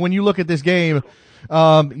 Kevin. So when you look at this game,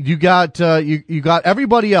 you got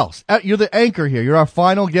everybody else. You're the anchor here. You're our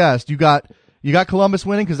final guest. You got Columbus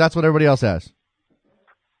winning because that's what everybody else has.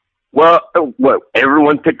 Well,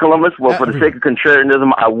 everyone picked Columbus? Well, for the sake of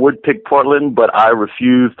contrarianism, I would pick Portland, but I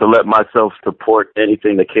refuse to let myself support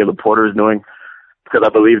anything that Caleb Porter is doing because I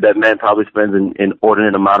believe that man probably spends an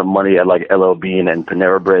inordinate amount of money at like LL Bean and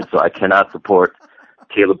Panera Bread, so I cannot support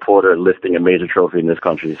Caleb Porter lifting a major trophy in this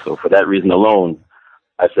country. So for that reason alone,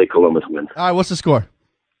 I say Columbus wins. All right, what's the score?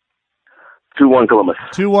 2-1 Columbus.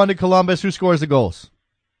 2-1 to Columbus. Who scores the goals?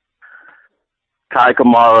 Kai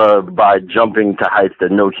Kamara by jumping to heights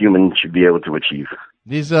that no human should be able to achieve.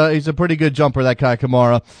 He's a pretty good jumper, that Kai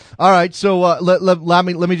Kamara. All right, so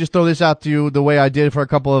let me just throw this out to you the way I did for a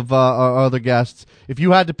couple of our other guests. If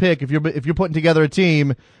you had to pick, if you're putting together a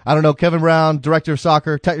team, I don't know, Kevin Brown, director of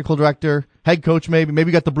soccer, technical director, head coach, maybe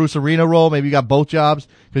you got the Bruce Arena role, maybe you got both jobs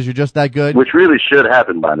because you're just that good. Which really should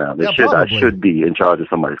happen by now. I should be in charge of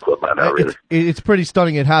somebody's club by now. Really, it's pretty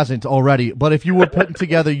stunning. It hasn't already. But if you were putting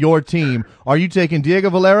together your team, are you taking Diego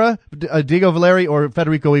Valeri, or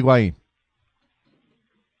Federico Higuain?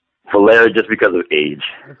 Valeri, just because of age.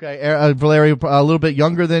 Okay, Valeri a little bit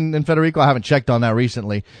younger than Federico. I haven't checked on that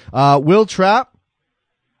recently. Will Trapp?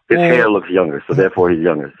 His hair looks younger, so therefore he's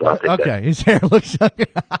younger. So I'll take that. Okay, his hair looks younger.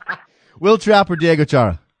 Will Trapp or Diego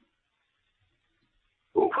Chara?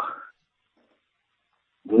 Ooh.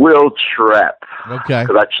 Will Trapp. Okay.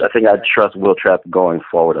 Because I think I trust Will Trapp going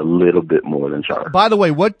forward a little bit more than Chara. By the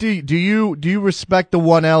way, what do you respect the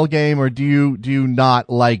 1L game, or do you not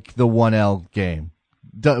like the 1L game?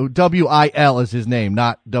 W-I-L is his name,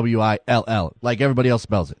 not W-I-L-L, like everybody else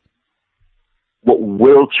spells it. Well,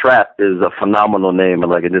 Will Trapp is a phenomenal name,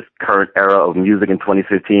 and like in this current era of music in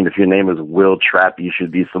 2015, if your name is Will Trapp, you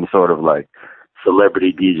should be some sort of like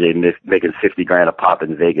celebrity DJ making $50,000 a pop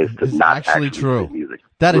in Vegas to not actually true. Play music.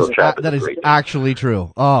 That is actually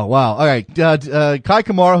true. Oh wow! All right, Kai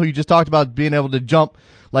Kamara, who you just talked about being able to jump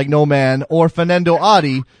like no man, or Fernando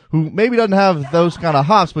Adi, who maybe doesn't have those kind of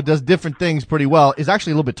hops but does different things pretty well, is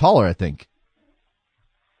actually a little bit taller, I think.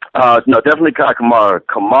 No, definitely Kai Kamara.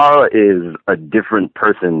 Kamara is a different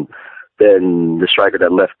person than the striker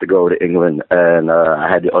that left to go to England, and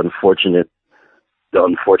I had the unfortunate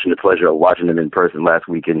pleasure of watching him in person last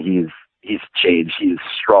week, and he's changed. He's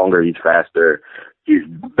stronger. He's faster. He's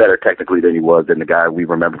better technically than he was than the guy we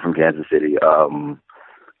remember from Kansas City.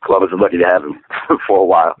 Columbus is lucky to have him for a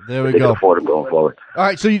while. There we they go. can afford him going forward. All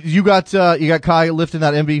right, so you got Kai lifting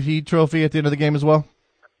that MVP trophy at the end of the game as well?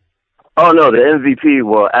 Oh, no, the MVP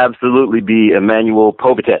will absolutely be Emmanuel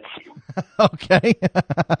Pogatetz. Okay.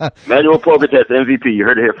 Emmanuel Pogatetz, MVP. You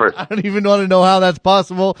heard it here first. I don't even want to know how that's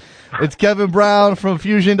possible. It's Kevin Brown from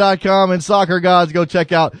Fusion.com and Soccer Gods. Go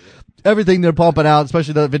check out everything they're pumping out,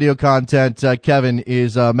 especially the video content. Kevin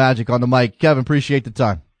is magic on the mic. Kevin, appreciate the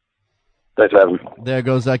time. Thanks for having me. There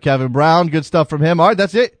goes Kevin Brown. Good stuff from him. All right,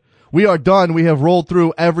 that's it. We are done. We have rolled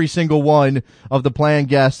through every single one of the planned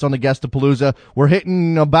guests on the Guest-a-Palooza. We're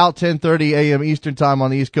hitting about 10:30 a.m. Eastern time on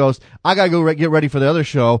the East Coast. I got to go get ready for the other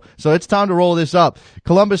show, so it's time to roll this up.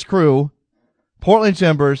 Columbus Crew, Portland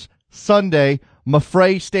Timbers, Sunday,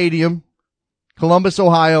 Maffrey Stadium, Columbus,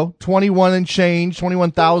 Ohio,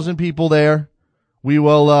 21,000 people there. We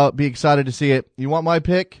will be excited to see it. You want my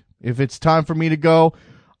pick? If it's time for me to go,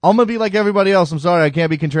 I'm going to be like everybody else. I'm sorry, I can't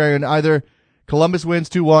be contrarian either. Columbus wins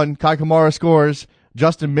 2-1. Kai Kamara scores.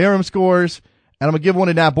 Justin Merrim scores. And I'm going to give one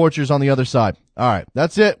to Nat Borchers on the other side. All right,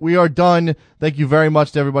 that's it. We are done. Thank you very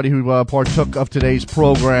much to everybody who partook of today's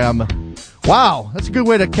program. Wow, that's a good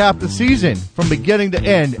way to cap the season from beginning to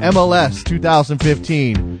end. MLS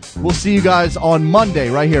 2015. We'll see you guys on Monday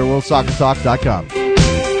right here at WorldSoccerTalk.com.